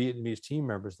some Vietnamese team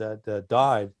members that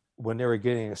died when they were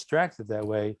getting extracted that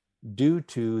way due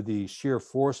to the sheer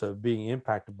force of being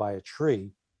impacted by a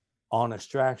tree on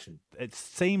extraction. It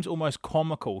seems almost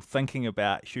comical thinking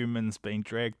about humans being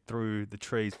dragged through the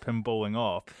trees, pinballing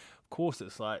off. Of course,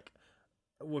 it's like,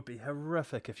 it would be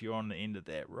horrific if you're on the end of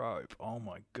that rope. Oh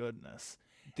my goodness.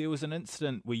 There was an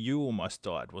incident where you almost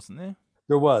died, wasn't there?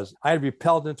 There was. I had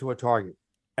repelled into a target.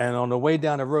 And on the way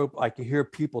down the rope, I could hear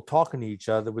people talking to each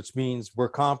other, which means we're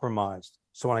compromised.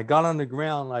 So when I got on the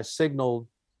ground, I signaled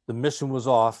the mission was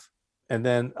off. And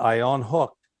then I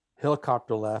unhooked,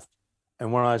 helicopter left.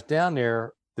 And when I was down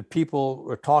there, the people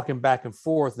were talking back and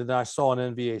forth. And then I saw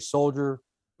an NVA soldier.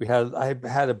 I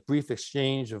had a brief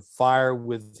exchange of fire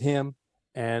with him.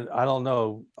 And I don't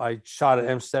know, I shot an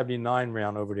M79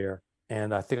 round over there.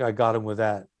 And I think I got him with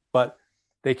that. But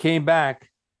they came back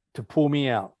to pull me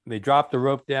out. They dropped the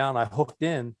rope down. I hooked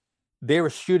in. They were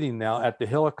shooting now at the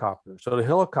helicopter. So the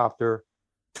helicopter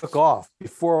took off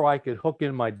before I could hook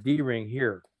in my D-ring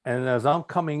here. And as I'm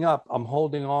coming up, I'm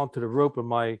holding on to the rope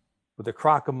with the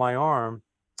crock of my arm,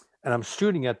 and I'm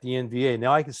shooting at the NVA.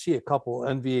 Now I can see a couple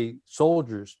NVA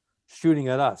soldiers shooting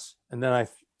at us. And then I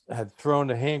had thrown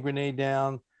the hand grenade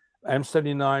down,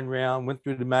 M79 round, went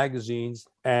through the magazines,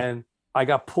 and I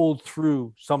got pulled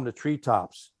through some of the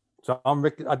treetops. So I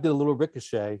did a little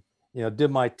ricochet, did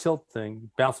my tilt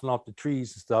thing, bouncing off the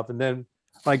trees and stuff. And then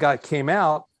when I came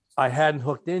out, I hadn't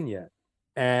hooked in yet.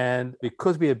 And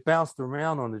because we had bounced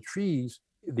around on the trees,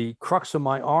 the crux of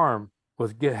my arm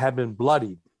had been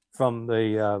bloodied from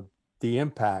the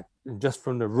impact and just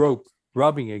from the rope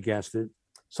rubbing against it.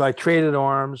 So I traded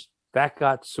arms, that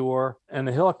got sore, and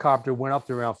the helicopter went up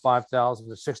to around 5,000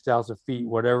 to 6,000 feet,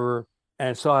 whatever.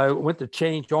 And so I went to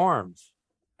change arms.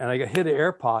 and I got hit an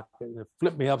air pocket and it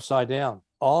flipped me upside down.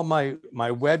 All my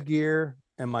web gear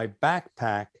and my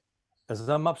backpack, as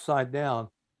I'm upside down,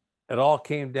 it all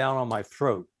came down on my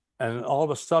throat. And all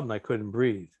of a sudden I couldn't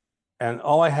breathe. And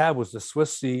all I had was the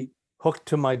Swiss seat hooked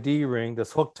to my D-ring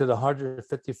that's hooked to the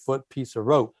 150-foot piece of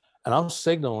rope. And I'm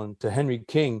signaling to Henry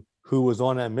King, who was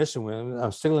on that mission with him.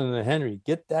 I'm signaling to Henry,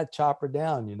 get that chopper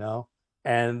down, you know.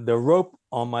 And the rope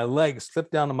on my leg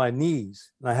slipped down to my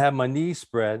knees. And I had my knees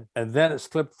spread, and then it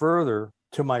slipped further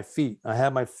to my feet. I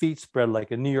had my feet spread like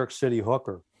a New York City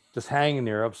hooker, just hanging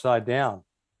there upside down.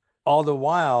 All the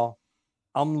while,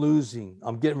 I'm losing.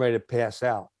 I'm getting ready to pass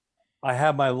out. I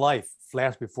had my life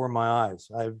flash before my eyes.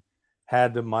 I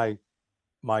had my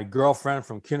girlfriend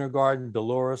from kindergarten,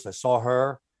 Dolores. I saw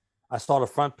her. I saw the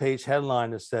front page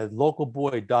headline that said, "Local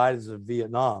boy dies in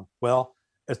Vietnam." Well,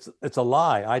 it's a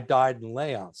lie. I died in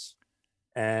layouts.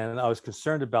 And I was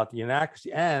concerned about the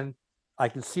inaccuracy. And I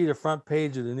could see the front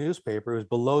page of the newspaper. It was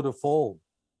below the fold.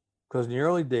 Because in the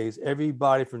early days,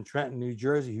 everybody from Trenton, New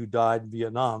Jersey who died in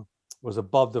Vietnam was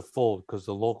above the fold because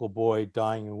the local boy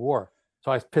dying in war.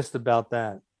 So I was pissed about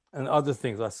that. And other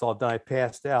things I saw. Then I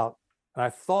passed out. And I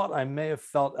thought I may have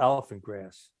felt elephant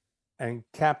grass. And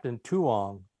Captain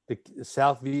Tuong, the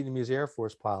South Vietnamese Air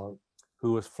Force pilot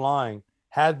who was flying,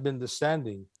 had been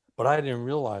descending, but I didn't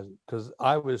realize it because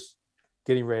I was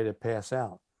getting ready to pass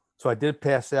out. So I did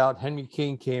pass out. Henry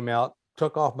King came out,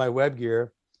 took off my web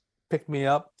gear, picked me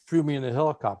up, threw me in the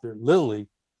helicopter, literally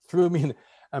threw me in.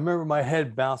 I remember my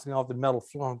head bouncing off the metal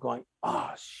floor and going,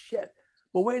 oh, shit.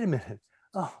 But wait a minute.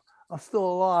 Oh, I'm still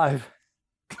alive.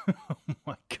 Oh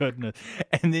my goodness.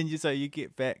 And then you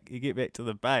get back to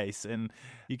the base and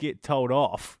you get told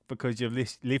off because you've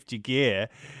left your gear,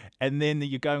 and then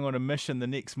you're going on a mission the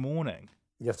next morning.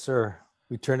 Yes, sir.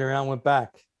 We turned around, went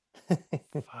back.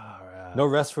 Far out. No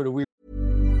rest for the weary.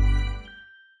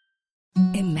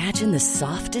 Imagine the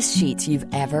softest sheets you've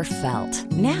ever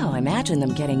felt. Now imagine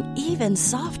them getting even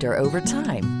softer over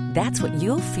time. That's what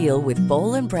you'll feel with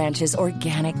Boll & Branch's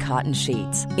organic cotton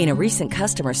sheets. In a recent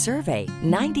customer survey,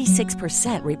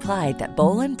 96% replied that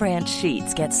Boll & Branch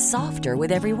sheets get softer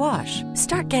with every wash.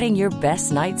 Start getting your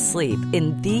best night's sleep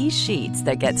in these sheets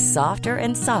that get softer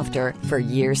and softer for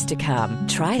years to come.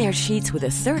 Try their sheets with a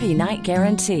 30-night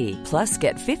guarantee. Plus,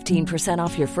 get 15%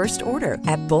 off your first order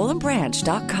at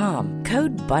bollandbranch.com.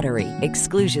 Code BUTTERY.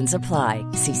 Exclusions apply.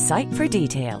 See site for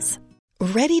details.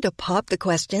 Ready to pop the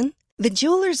question? The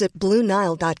jewelers at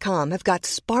BlueNile.com have got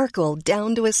sparkle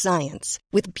down to a science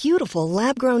with beautiful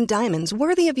lab-grown diamonds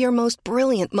worthy of your most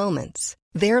brilliant moments.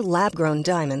 Their lab-grown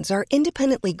diamonds are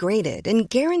independently graded and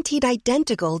guaranteed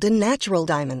identical to natural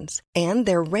diamonds, and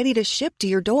they're ready to ship to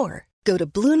your door. Go to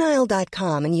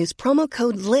BlueNile.com and use promo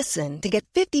code LISTEN to get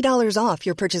 $50 off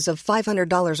your purchase of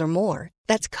 $500 or more.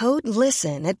 That's code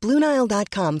LISTEN at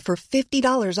BlueNile.com for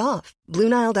 $50 off.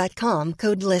 BlueNile.com,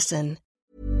 code LISTEN.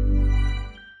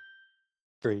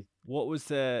 What was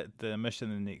the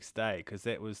mission the next day? Because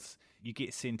that was, you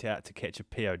get sent out to catch a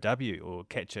POW or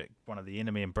catch one of the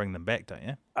enemy and bring them back, don't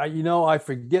you? I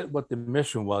forget what the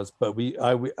mission was, but we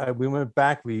went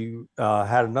back. We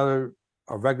had a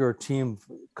regular team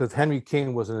because Henry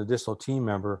King was an additional team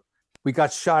member. We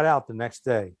got shot out the next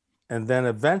day. And then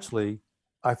eventually,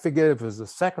 I forget if it was the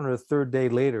second or the third day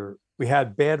later, we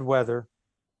had bad weather.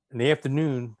 In the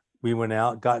afternoon, we went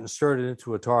out, got inserted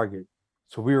into a target.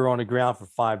 So we were on the ground for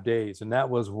 5 days. And that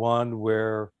was one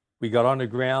where we got on the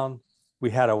ground. We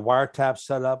had a wiretap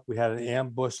set up. We had an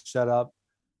ambush set up.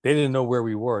 They didn't know where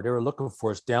we were. They were looking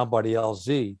for us down by the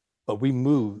LZ, but we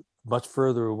moved much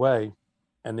further away.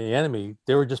 And the enemy,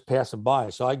 they were just passing by.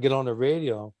 So I get on the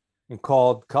radio and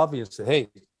called Covey and said, hey,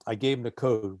 I gave him the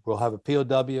code. We'll have a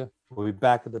POW. We'll be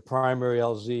back at the primary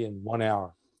LZ in 1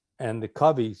 hour. And the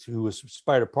Covey, who was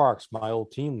Spider Parks, my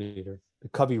old team leader, the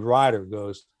Covey rider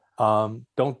goes,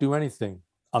 don't do anything.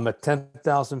 I'm at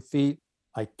 10,000 feet.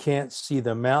 I can't see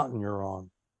the mountain you're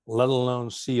on, let alone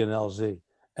see an LZ.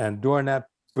 And during that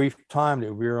brief time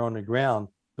that we were on the ground,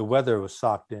 the weather was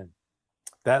socked in.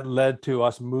 That led to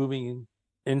us moving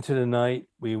into the night.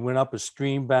 We went up a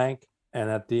stream bank,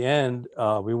 and at the end,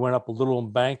 we went up a little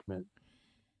embankment.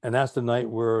 And that's the night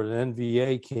where the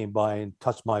NVA came by and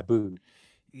touched my boot.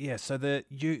 Yeah, so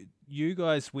you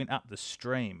guys went up the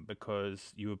stream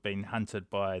because you were being hunted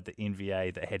by the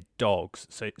NVA that had dogs.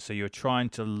 So you're trying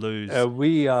to lose.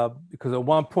 Because at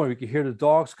one point we could hear the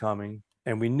dogs coming,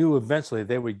 and we knew eventually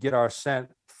they would get our scent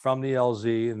from the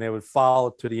LZ, and they would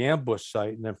follow to the ambush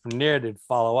site, and then from there they'd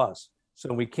follow us. So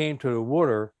when we came to the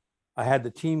water, I had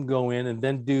the team go in and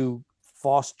then do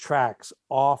false tracks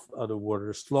off of the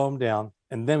water to slow them down,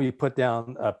 and then we put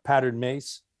down a patterned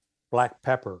mace black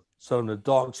pepper. So when the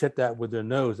dogs hit that with their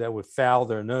nose, that would foul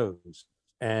their nose.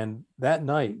 And that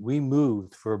night we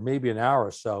moved for maybe an hour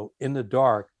or so in the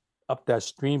dark up that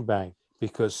stream bank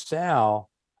because Sal,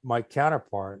 my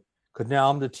counterpart, because now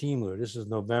I'm the team leader. This is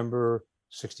November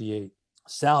 68.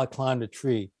 Sal had climbed a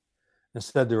tree and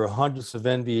said there were hundreds of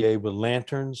NVA with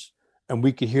lanterns and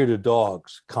we could hear the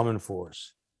dogs coming for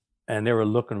us. And they were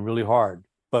looking really hard.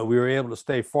 But we were able to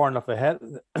stay far enough ahead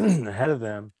of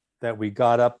them that we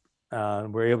got up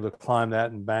and were able to climb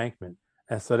that embankment.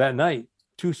 And so that night,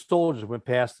 2 soldiers went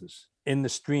past us in the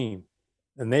stream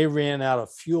and they ran out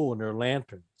of fuel in their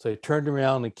lantern. So they turned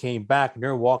around and came back and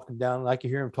they're walking down and I could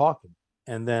hear them talking.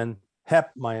 And then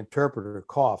Hep, my interpreter,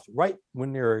 coughed right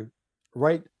when they were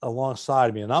right alongside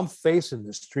of me. And I'm facing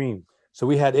the stream. So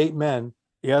we had 8 men.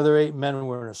 The other 8 men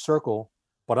were in a circle,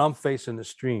 but I'm facing the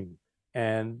stream.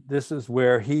 And this is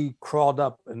where he crawled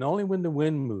up. And only when the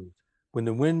wind moved,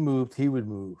 he would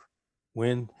move.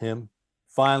 Him.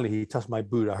 Finally, he touched my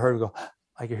boot. I heard him go,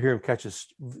 I could hear him catch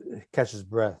his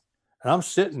breath. And I'm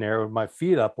sitting there with my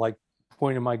feet up, like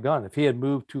pointing my gun. If he had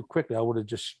moved too quickly, I would have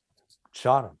just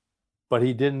shot him. But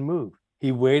he didn't move.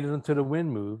 He waited until the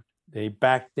wind moved. Then he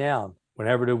backed down.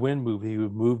 Whenever the wind moved, he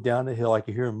would move down the hill. I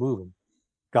could hear him moving.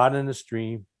 Got in the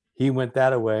stream. He went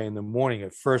that way in the morning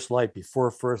at first light.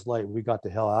 Before first light, we got the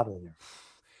hell out of there.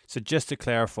 So just to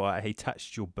clarify, he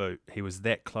touched your boot. He was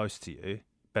that close to you,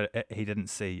 but he didn't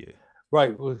see you.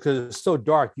 Right, because it's so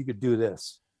dark, you could do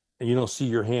this, and you don't see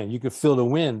your hand. You could feel the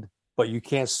wind, but you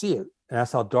can't see it. And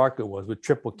that's how dark it was with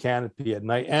triple canopy at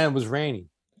night, and it was raining.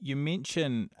 You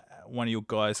mentioned one of your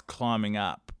guys climbing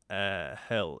up a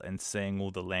hill and seeing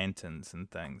all the lanterns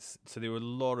and things. So there were a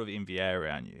lot of NVA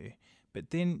around you.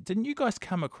 But then, didn't you guys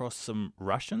come across some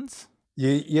Russians?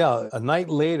 Yeah, a night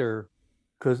later,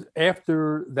 because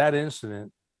after that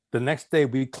incident, the next day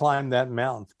we climbed that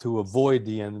mountain to avoid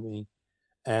the enemy.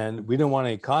 And we didn't want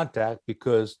any contact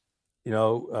because,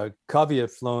 Covey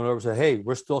had flown over and said, hey,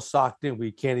 we're still socked in.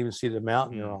 We can't even see the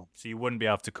mountain you're on. So you wouldn't be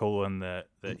able to call in the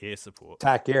air support.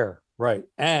 TAC air, right.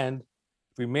 And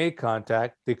if we made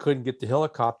contact, they couldn't get the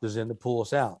helicopters in to pull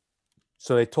us out.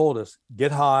 So they told us,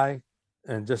 get high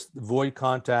and just avoid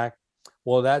contact.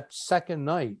 Well, that second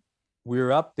night, we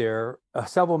were up there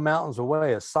several mountains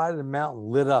away. A side of the mountain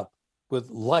lit up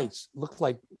with lights. Looked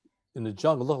like in the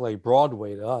jungle, looked like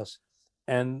Broadway to us.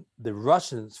 And the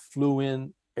Russians flew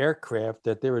in aircraft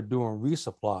that they were doing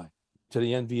resupply to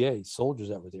the NVA soldiers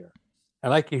that were there.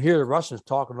 And I could hear the Russians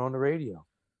talking on the radio.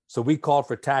 So we called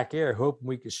for TAC air, hoping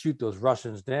we could shoot those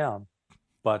Russians down.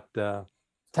 But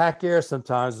TAC air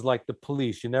sometimes is like the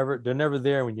police. They're never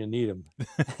there when you need them.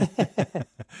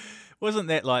 Wasn't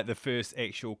that like the first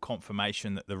actual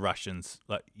confirmation that the Russians,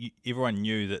 everyone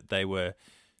knew that they were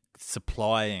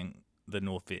supplying the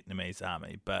North Vietnamese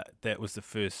army, but that was the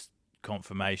first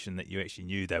confirmation that you actually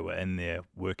knew they were in there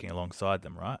working alongside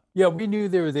them, right? Yeah, we knew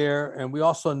they were there, and we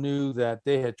also knew that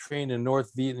they had trained the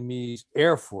North Vietnamese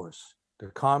Air Force, the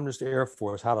Communist Air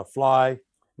Force, how to fly.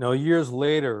 Now, years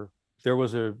later, there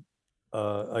was a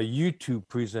YouTube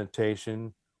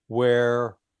presentation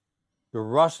where the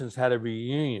Russians had a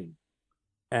reunion,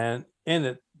 and in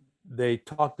it, they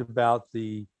talked about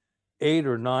the 8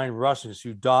 or 9 Russians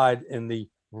who died in the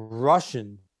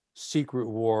Russian secret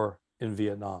war in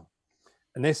Vietnam.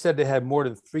 And they said they had more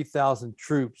than 3,000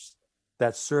 troops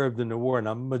that served in the war. And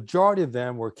a majority of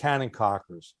them were cannon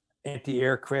cockers,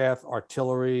 anti-aircraft,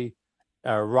 artillery,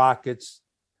 rockets,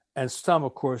 and some,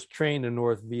 of course, trained the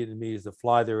North Vietnamese to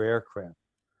fly their aircraft.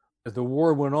 As the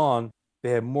war went on, they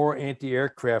had more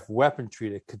anti-aircraft weaponry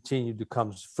that continued to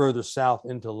come further south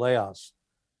into Laos,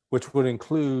 which would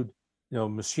include,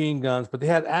 machine guns, but they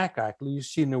had ACAC. You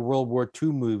see in the World War II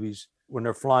movies when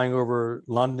they're flying over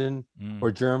London or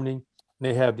Germany,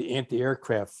 they have the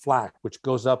anti-aircraft flak, which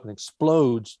goes up and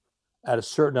explodes at a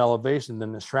certain elevation.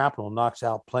 Then the shrapnel knocks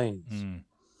out planes.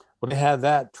 Well, they had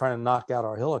that trying to knock out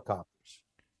our helicopters.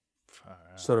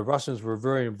 So the Russians were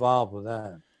very involved with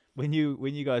that. When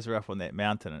you guys were up on that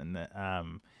mountain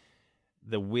and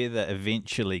the weather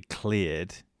eventually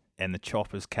cleared and the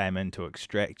choppers came in to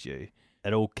extract you,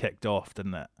 it all kicked off,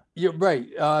 didn't it? Yeah, right.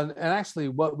 And actually,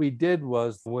 what we did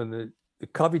was when the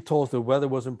Covey told us the weather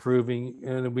was improving,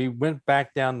 and we went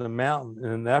back down the mountain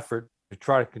in an effort to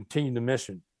try to continue the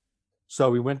mission. So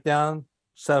we went down,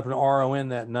 set up an RON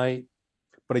that night,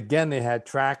 but again, they had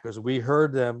trackers. We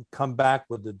heard them come back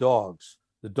with the dogs.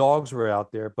 The dogs were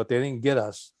out there, but they didn't get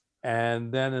us.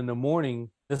 And then in the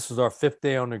morning, this was our 5th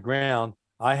day on the ground,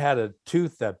 I had a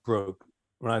tooth that broke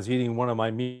when I was eating one of my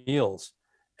meals.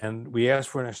 And we asked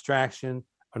for an extraction.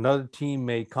 Another team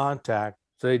made contact.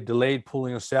 So they delayed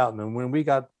pulling us out. And then when we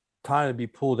got time to be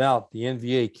pulled out, the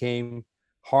NVA came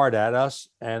hard at us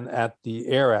and at the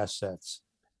air assets.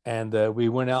 And we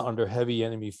went out under heavy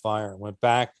enemy fire, went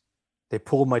back. They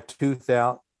pulled my tooth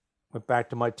out, went back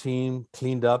to my team,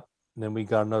 cleaned up, and then we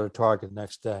got another target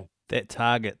next day. That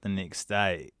target the next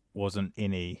day wasn't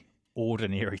any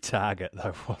ordinary target,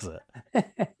 though, was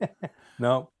it?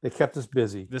 No, they kept us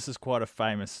busy. This is quite a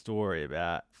famous story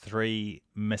about 3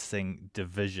 missing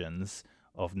divisions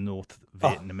of North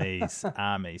Vietnamese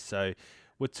army. So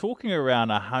we're talking around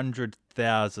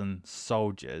 100,000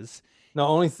 soldiers. No,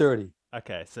 only 30.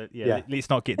 Okay, so let's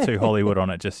not get too Hollywood on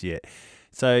it just yet.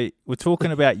 So we're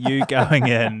talking about you going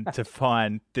in to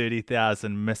find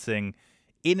 30,000 missing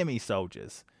enemy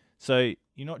soldiers. So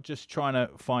you're not just trying to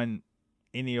find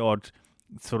any odd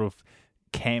sort of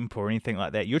camp or anything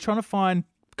like that. You're trying to find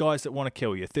guys that want to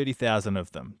kill you, 30,000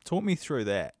 of them. Talk me through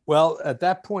that. Well, at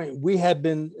that point, we had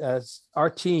been, our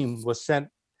team was sent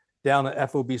down to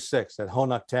FOB 6 at Ho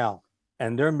Nuc Tao,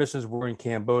 and their missions were in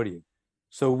Cambodia.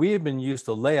 So we had been used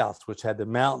to layouts, which had the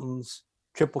mountains,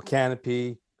 triple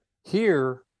canopy.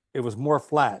 Here, it was more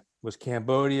flat. It was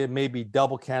Cambodia, maybe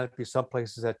double canopy, some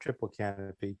places had triple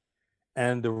canopy.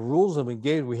 And the rules of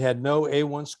engagement, we had no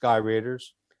A1 Sky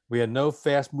Raiders. We had no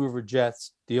fast mover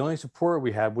jets. The only support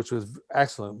we had, which was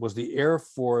excellent, was the Air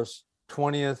Force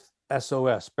 20th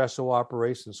SOS, Special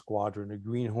Operations Squadron, the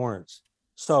Green Hornets.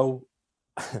 So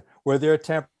we're there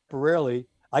temporarily.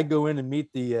 I go in and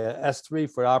meet the S3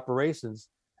 for operations,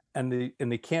 and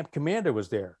the camp commander was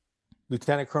there,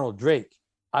 Lieutenant Colonel Drake.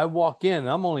 I walk in, and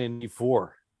I'm only in E4,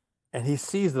 and he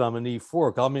sees that I'm in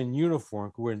E4. I'm in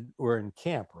uniform. We're in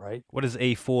camp, right? What does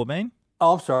E4 mean?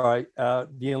 Oh, I'm sorry. The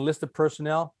enlisted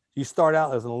personnel. You start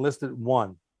out as an enlisted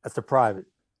 1. That's a private.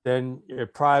 Then you're a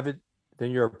private. Then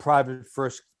you're a private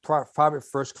first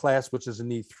class, which is an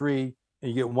E3, and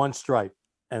you get 1 stripe.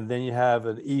 And then you have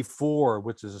an E4,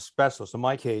 which is a specialist. In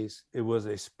my case, it was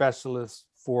a specialist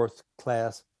 4th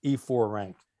class E4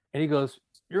 rank. And he goes,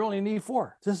 "You're only an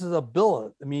E4. This is a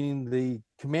billet," meaning the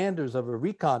commanders of a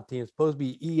recon team is supposed to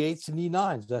be E8s and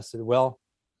E9s. I said, "Well,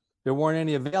 there weren't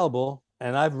any available,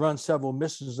 and I've run several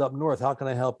missions up north. How can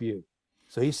I help you?"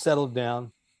 So he settled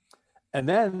down. And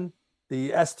then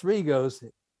the S3 goes,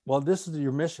 "Well, this is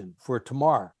your mission for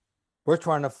tomorrow. We're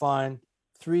trying to find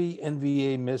 3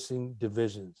 NVA missing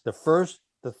divisions, the 1st,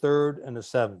 the 3rd, and the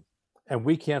 7th. And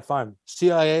we can't find them.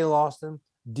 CIA lost them.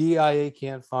 DIA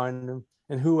can't find them.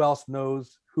 And who else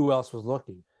knows who else was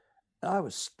looking?" And I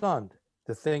was stunned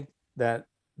to think that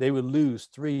they would lose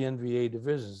 3 NVA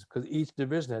divisions because each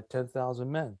division had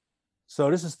 10,000 men. So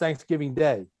this is Thanksgiving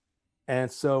Day.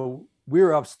 And so we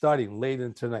were up studying late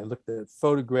into the night, looked at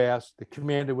photographs. The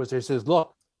commander was there. He says,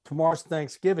 "Look, tomorrow's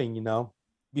Thanksgiving,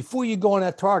 Before you go on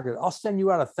that target, I'll send you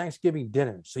out a Thanksgiving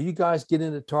dinner. So you guys get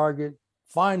in the target,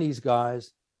 find these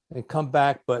guys, and come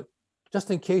back. But just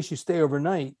in case you stay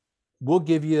overnight, we'll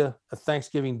give you a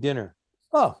Thanksgiving dinner."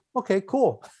 Oh, okay,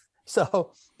 cool.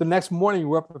 So the next morning,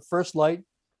 we're up at first light.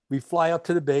 We fly up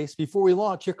to the base. Before we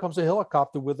launch, here comes a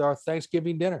helicopter with our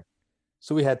Thanksgiving dinner.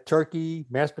 So we had turkey,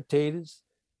 mashed potatoes.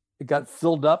 It got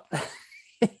filled up.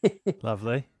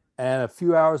 Lovely. And a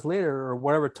few hours later, or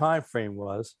whatever time frame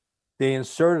was, they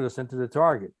inserted us into the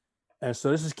target. And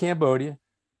so this is Cambodia.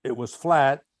 It was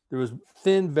flat. There was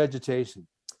thin vegetation.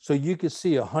 So you could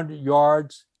see 100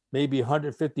 yards, maybe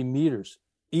 150 meters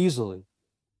easily.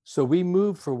 So we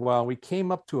moved for a while. We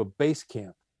came up to a base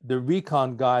camp. The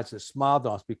recon guys had smiled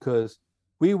on us because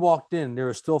we walked in, there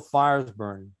were still fires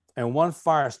burning, and one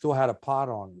fire still had a pot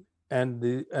on it. And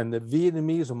the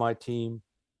Vietnamese on my team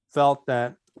felt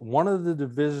that one of the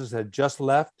divisions had just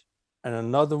left and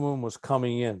another one was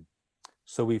coming in.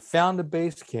 So we found the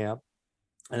base camp,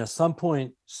 and at some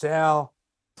point, Sal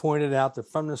pointed out that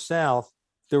from the south,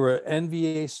 there were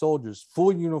NVA soldiers,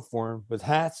 full uniform with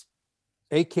hats,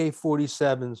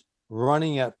 AK-47s,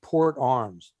 running at port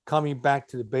arms, coming back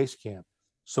to the base camp.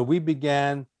 So we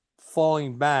began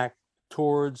falling back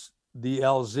towards the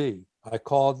LZ. I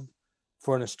called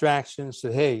for an extraction,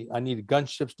 said, "Hey, I need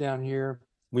gunships down here.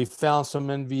 We found some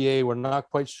NVA. We're not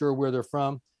quite sure where they're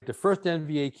from." The first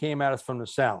NVA came at us from the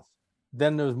south.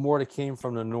 Then there was more that came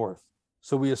from the north.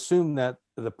 So we assumed that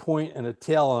the point and the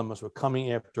tail elements were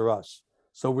coming after us.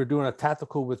 So we're doing a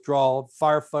tactical withdrawal,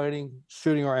 firefighting,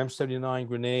 shooting our M79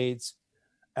 grenades.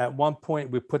 At one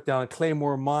point, we put down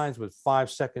Claymore mines with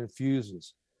 5-second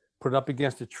fuses, put it up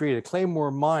against a tree. The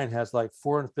Claymore mine has like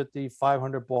 450,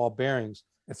 500 ball bearings.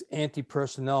 It's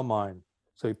anti-personnel mine.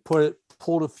 So we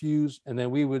pulled a fuse, and then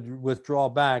we would withdraw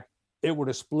back. It would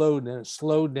explode, and it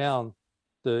slowed down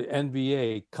the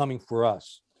NVA coming for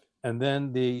us. And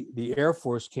then the Air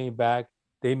Force came back.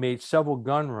 They made several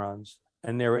gun runs,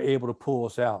 and they were able to pull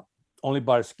us out. only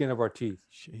by the skin of our teeth.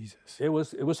 Jesus. It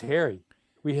was hairy.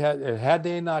 Had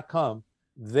they not come,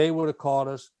 they would have caught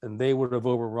us and they would have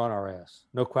overrun our ass.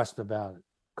 No question about it.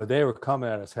 Because they were coming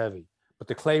at us heavy. But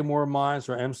the Claymore mines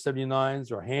or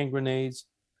M79s or hand grenades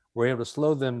were able to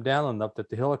slow them down enough that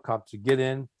the helicopter get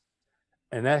in.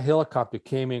 And that helicopter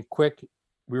came in quick.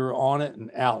 We were on it and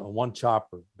out on one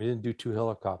chopper. We didn't do 2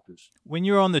 helicopters. When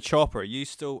you're on the chopper, are you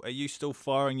still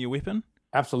firing your weapon?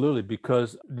 Absolutely,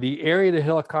 because the area the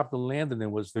helicopter landed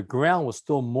in the ground was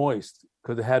still moist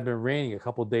because it had been raining a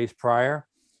couple of days prior.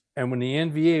 And when the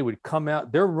NVA would come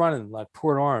out, they're running like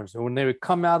Port Arms. And when they would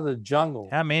come out of the jungle.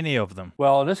 How many of them?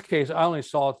 Well, in this case, I only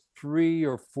saw 3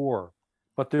 or 4,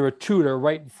 but there were 2 that were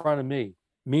right in front of me.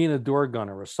 Me and a door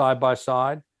gunner were side by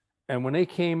side. And when they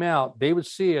came out, they would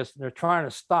see us and they're trying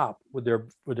to stop with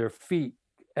their feet.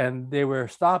 And they were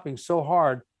stopping so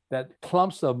hard that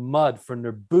clumps of mud from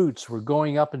their boots were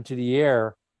going up into the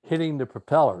air, hitting the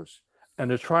propellers.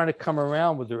 And they're trying to come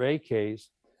around with their AKs.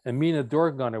 And me and a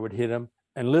door gunner would hit them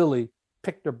and literally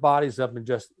picked their bodies up and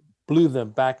just blew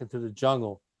them back into the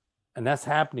jungle. And that's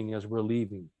happening as we're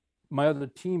leaving. My other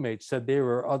teammates said there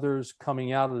were others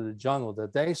coming out of the jungle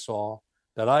that they saw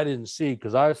that I didn't see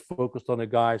because I was focused on the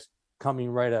guys coming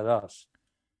right at us.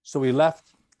 So we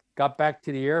left, got back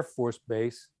to the Air Force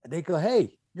base, and they go,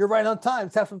 "Hey, you're right on time.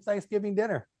 Let's have some Thanksgiving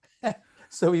dinner."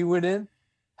 So we went in,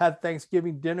 had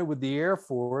Thanksgiving dinner with the Air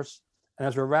Force. And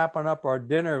as we're wrapping up our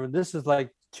dinner, this is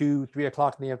like 2, 3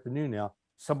 o'clock in the afternoon now,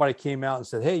 somebody came out and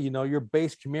said, "Hey, your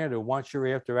base commander wants your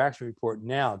after action report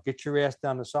now. Get your ass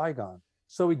down to Saigon."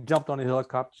 So we jumped on the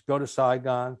helicopters, go to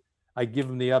Saigon. I give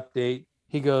him the update.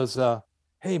 He goes,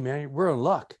 "Hey, man, we're in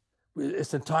luck.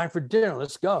 It's in time for dinner.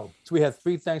 Let's go." So we had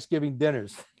 3 Thanksgiving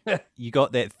dinners. You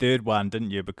got that third one,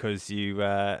 didn't you? Because they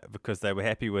were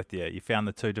happy with you. You found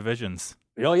the 2 divisions.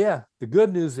 Oh, yeah. The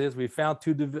good news is we found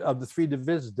 2 of the 3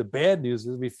 divisions. The bad news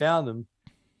is we found them.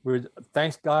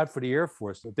 Thanks God for the Air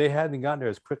Force. If they hadn't gotten there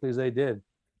as quickly as they did,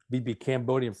 we'd be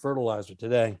Cambodian fertilizer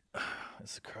today.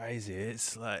 It's crazy.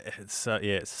 It's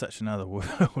such another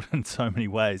world in so many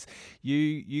ways.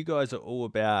 You guys are all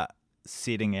about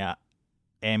setting out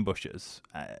ambushes.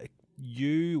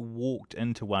 You walked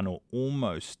into one, or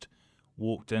almost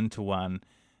walked into one,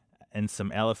 in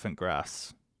some elephant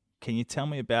grass. Can you tell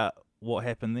me about what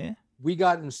happened there? We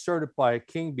got inserted by a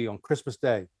king bee on Christmas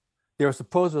Day. They were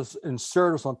supposed to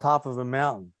insert us on top of a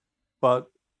mountain, but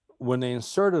when they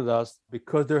inserted us,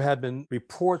 because there had been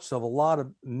reports of a lot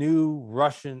of new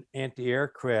Russian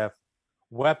anti-aircraft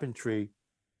weaponry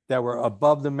that were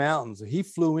above the mountains, he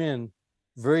flew in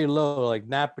very low, like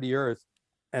nap of the earth.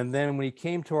 And then when he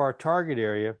came to our target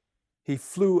area, he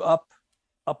flew up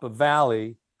a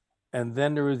valley, and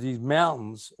then there was these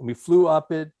mountains, and we flew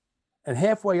up it, and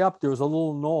halfway up there was a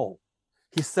little knoll.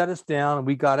 He set us down, and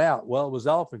we got out. Well, it was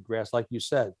elephant grass, like you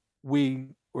said. We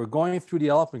were going through the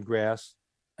elephant grass,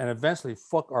 and eventually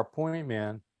our point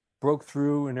man broke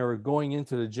through, and they were going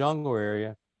into the jungle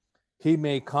area. He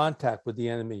made contact with the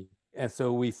enemy, and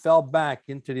so we fell back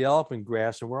into the elephant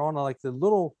grass, and we're on like the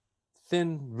little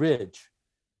thin ridge.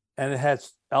 And it had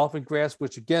elephant grass,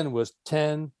 which again was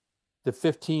 10 to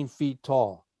 15 feet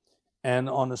tall. And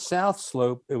on the south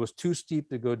slope, it was too steep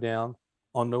to go down.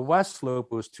 On the west slope,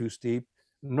 it was too steep.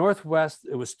 Northwest,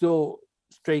 it was still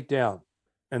straight down.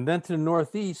 And then to the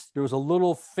northeast, there was a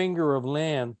little finger of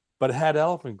land, but it had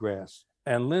elephant grass.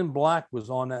 And Lynn Black was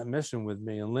on that mission with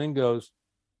me. And Lynn goes,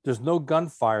 "There's no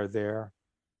gunfire there.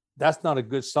 That's not a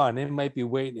good sign. They might be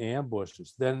waiting to ambush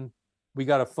us." Then we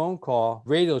got a phone call,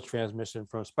 radio transmission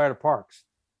from Spider Parks,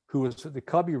 who was the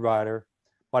Cubby rider.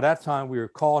 By that time, we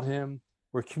called him.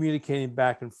 We're communicating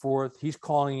back and forth. He's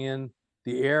calling in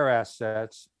the air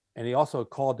assets, and he also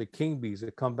called the King Bees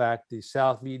to come back, the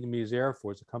South Vietnamese Air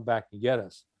Force, to come back and get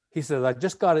us. He says, "I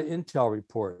just got an intel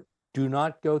report. Do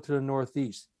not go to the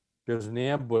northeast. There's an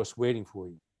ambush waiting for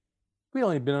you." We'd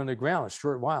only been on the ground a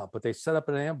short while, but they set up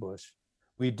an ambush.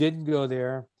 We didn't go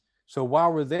there. So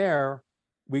while we're there,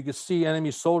 we could see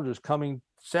enemy soldiers coming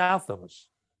south of us.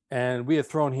 And we had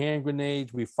thrown hand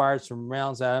grenades. We fired some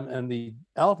rounds at them, and the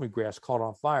elephant grass caught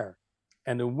on fire.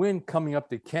 And the wind coming up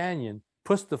the canyon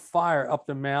pushed the fire up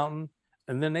the mountain.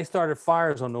 And then they started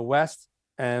fires on the west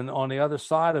and on the other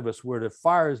side of us where the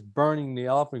fire is burning the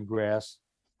elephant grass.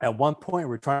 At one point,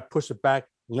 we're trying to push it back.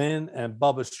 Lynn and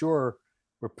Bubba Shore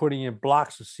were putting in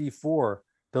blocks of C4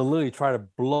 to literally try to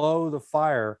blow the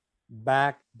fire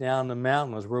back down the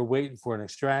mountain as we're waiting for an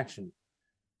extraction.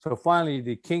 So finally,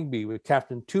 the King Bee with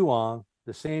Captain Tuong,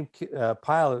 the same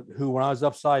pilot who, when I was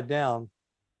upside down,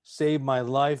 saved my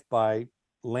life by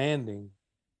landing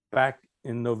back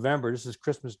in November. This is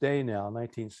Christmas Day now,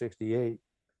 1968.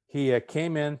 He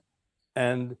came in,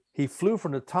 and he flew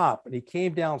from the top and he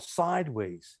came down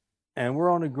sideways, and we're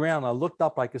on the ground. I looked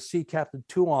up, I could see Captain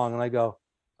Tuong, and I go,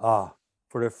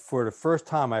 for the first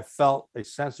time, I felt a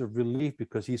sense of relief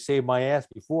because he saved my ass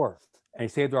before, and he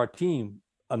saved our team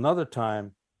another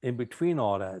time in between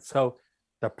all that. So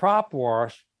the prop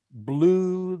wash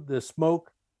blew the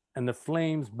smoke and the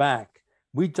flames back.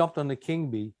 We jumped on the King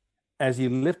Bee. As he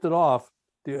lifted off,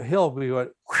 the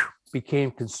hill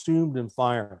became consumed in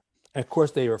fire. And of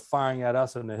course, they were firing at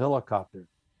us in the helicopter.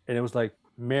 And it was like,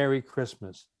 Merry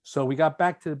Christmas. So we got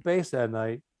back to the base that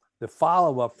night. The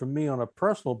follow-up for me on a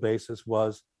personal basis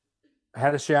was I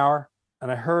had a shower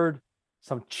and I heard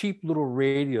some cheap little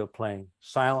radio playing,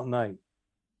 Silent Night.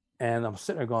 And I'm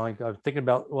sitting there going, I'm thinking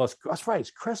about, well, that's right, it's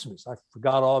Christmas. I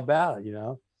forgot all about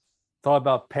it, Thought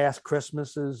about past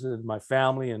Christmases and my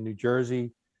family in New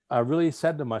Jersey. I really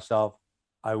said to myself,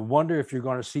 I wonder if you're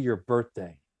going to see your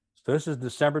birthday. So this is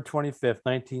December 25th,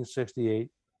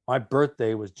 1968. My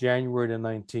birthday was January the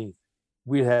 19th.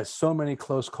 We had so many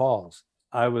close calls.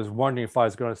 I was wondering if I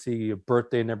was going to see a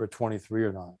birthday number 23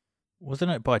 or not. Wasn't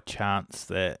it by chance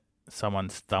that someone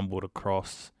stumbled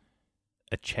across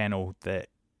a channel that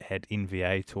had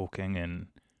NVA talking and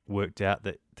worked out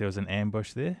that there was an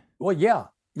ambush there? Well, yeah.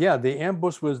 The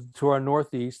ambush was to our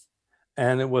northeast,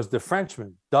 and it was the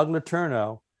Frenchman, Doug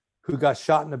Letourneau, who got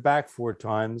shot in the back 4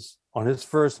 times on his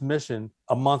first mission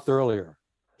a month earlier.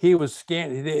 He was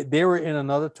scanning. They were in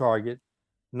another target,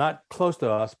 not close to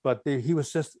us, but he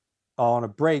was just on a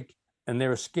break, and they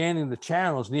were scanning the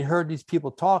channels, and he heard these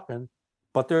people talking,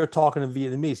 but they're talking in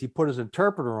Vietnamese. He put his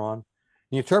interpreter on.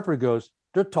 The interpreter goes,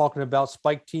 they're talking about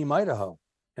Spike Team Idaho.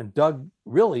 And Doug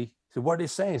really said, what are they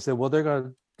saying? He said, well, they're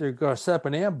going to set up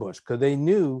an ambush because they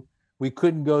knew we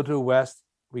couldn't go to the west.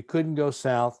 We couldn't go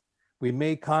south. We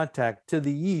made contact to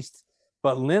the east,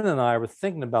 but Lynn and I were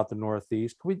thinking about the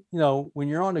northeast. When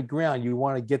you're on the ground, you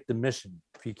want to get the mission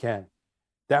if you can.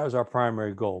 That was our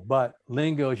primary goal. But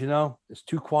Lynn goes, it's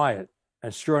too quiet.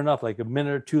 And sure enough, like a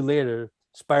minute or two later,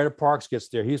 Spider Parks gets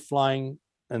there. He's flying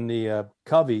in the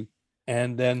Covey.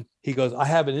 And then he goes, I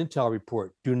have an intel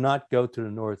report. Do not go to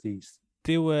the northeast.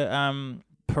 There were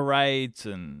parades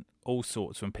and all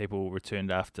sorts when people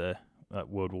returned after like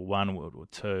World War I, World War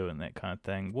II, and that kind of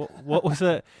thing. What was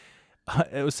it?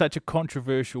 It was such a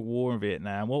controversial war in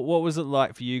Vietnam. What was it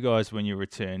like for you guys when you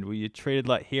returned? Were you treated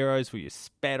like heroes? Were you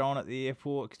spat on at the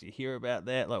airport? Could you hear about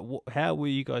that? Like, how were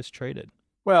you guys treated?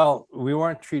 Well, we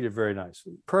weren't treated very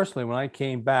nicely. Personally, when I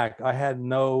came back, I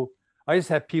just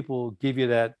had people give you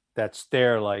that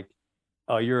stare, like,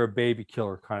 oh, you're a baby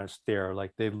killer kind of stare.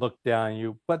 Like they looked down on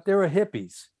you, but they were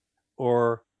hippies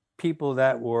or people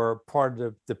that were part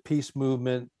of the peace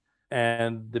movement.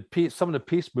 And some of the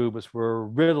peace movements were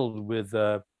riddled with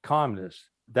communists.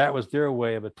 That was their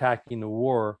way of attacking the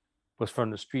war, was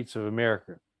from the streets of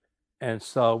America. And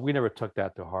so we never took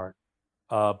that to heart.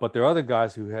 But there are other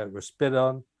guys who were spit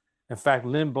on. In fact,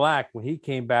 Lynn Black, when he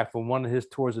came back from one of his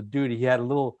tours of duty, he had a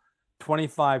little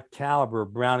 25 caliber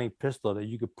Browning pistol that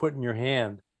you could put in your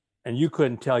hand and you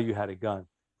couldn't tell you had a gun.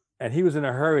 And he was in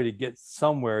a hurry to get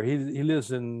somewhere. He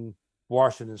lives in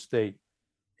Washington State.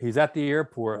 He's at the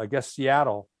airport, I guess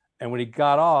Seattle. And when he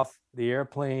got off the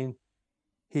airplane,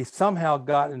 he somehow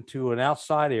got into an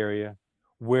outside area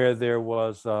where there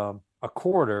was a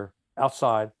corridor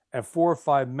outside, and 4 or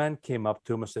 5 men came up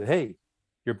to him and said, hey,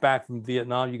 you're back from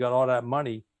Vietnam. You got all that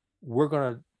money. We're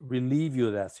going to relieve you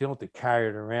of that, so you don't have to carry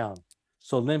it around.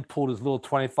 So Lynn pulled his little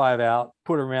 25 out,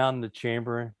 put it around in the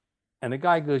chamber. And the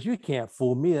guy goes, you can't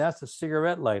fool me. That's a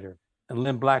cigarette lighter. And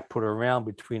Lynn Black put it around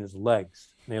between his legs,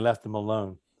 and they left him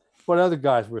alone. But other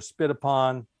guys were spit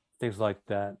upon, things like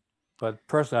that. But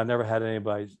personally, I never had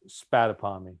anybody spat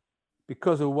upon me.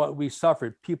 Because of what we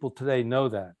suffered, people today know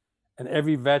that. And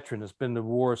every veteran that's been to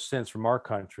war since from our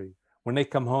country, when they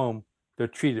come home, they're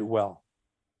treated well,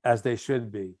 as they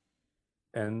should be.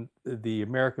 And the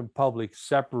American public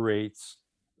separates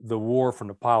the war from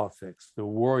the politics, the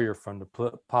warrior from the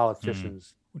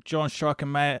politicians. John Stryker,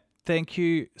 Meyer, thank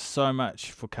you so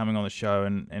much for coming on the show.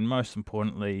 And most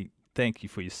importantly, thank you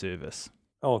for your service.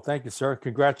 Oh, thank you, sir.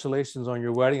 Congratulations on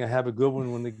your wedding. I have a good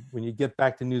one when you get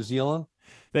back to New Zealand.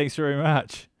 Thanks very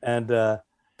much. And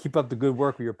keep up the good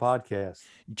work with your podcast.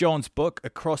 John's book,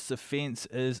 Across the Fence,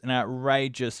 is an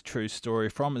outrageous true story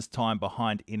from his time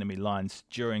behind enemy lines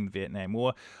during the Vietnam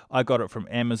War. I got it from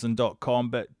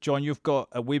Amazon.com. But, John, you've got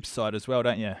a website as well,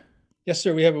 don't you? Yes,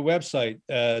 sir. We have a website,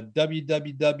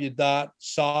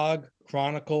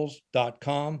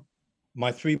 www.sogchronicles.com.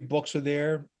 My 3 books are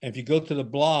there. And if you go to the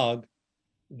blog,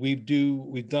 we've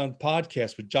done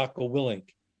podcasts with Jocko Willink,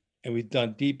 and we've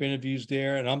done deep interviews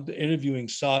there. And I'm interviewing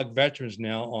SOG veterans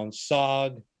now on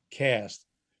SOG cast.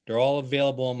 They're all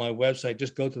available on my website.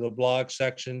 Just go to the blog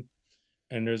section,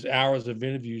 and there's hours of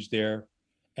interviews there.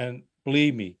 And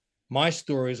believe me, my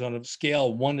stories on a scale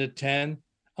of 1 to 10,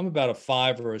 I'm about a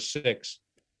 5 or a 6.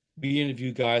 We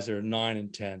interview guys that are 9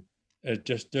 and 10.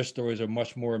 Their stories are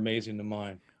much more amazing than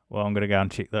mine. Well, I'm going to go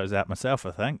and check those out myself,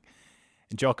 I think.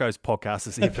 And Jocko's podcast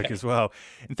is epic as well.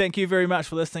 And thank you very much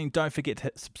for listening. Don't forget to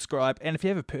hit subscribe. And if you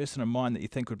have a person in mind that you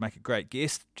think would make a great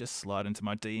guest, just slide into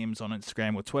my DMs on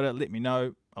Instagram or Twitter. Let me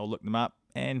know. I'll look them up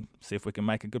and see if we can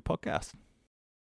make a good podcast.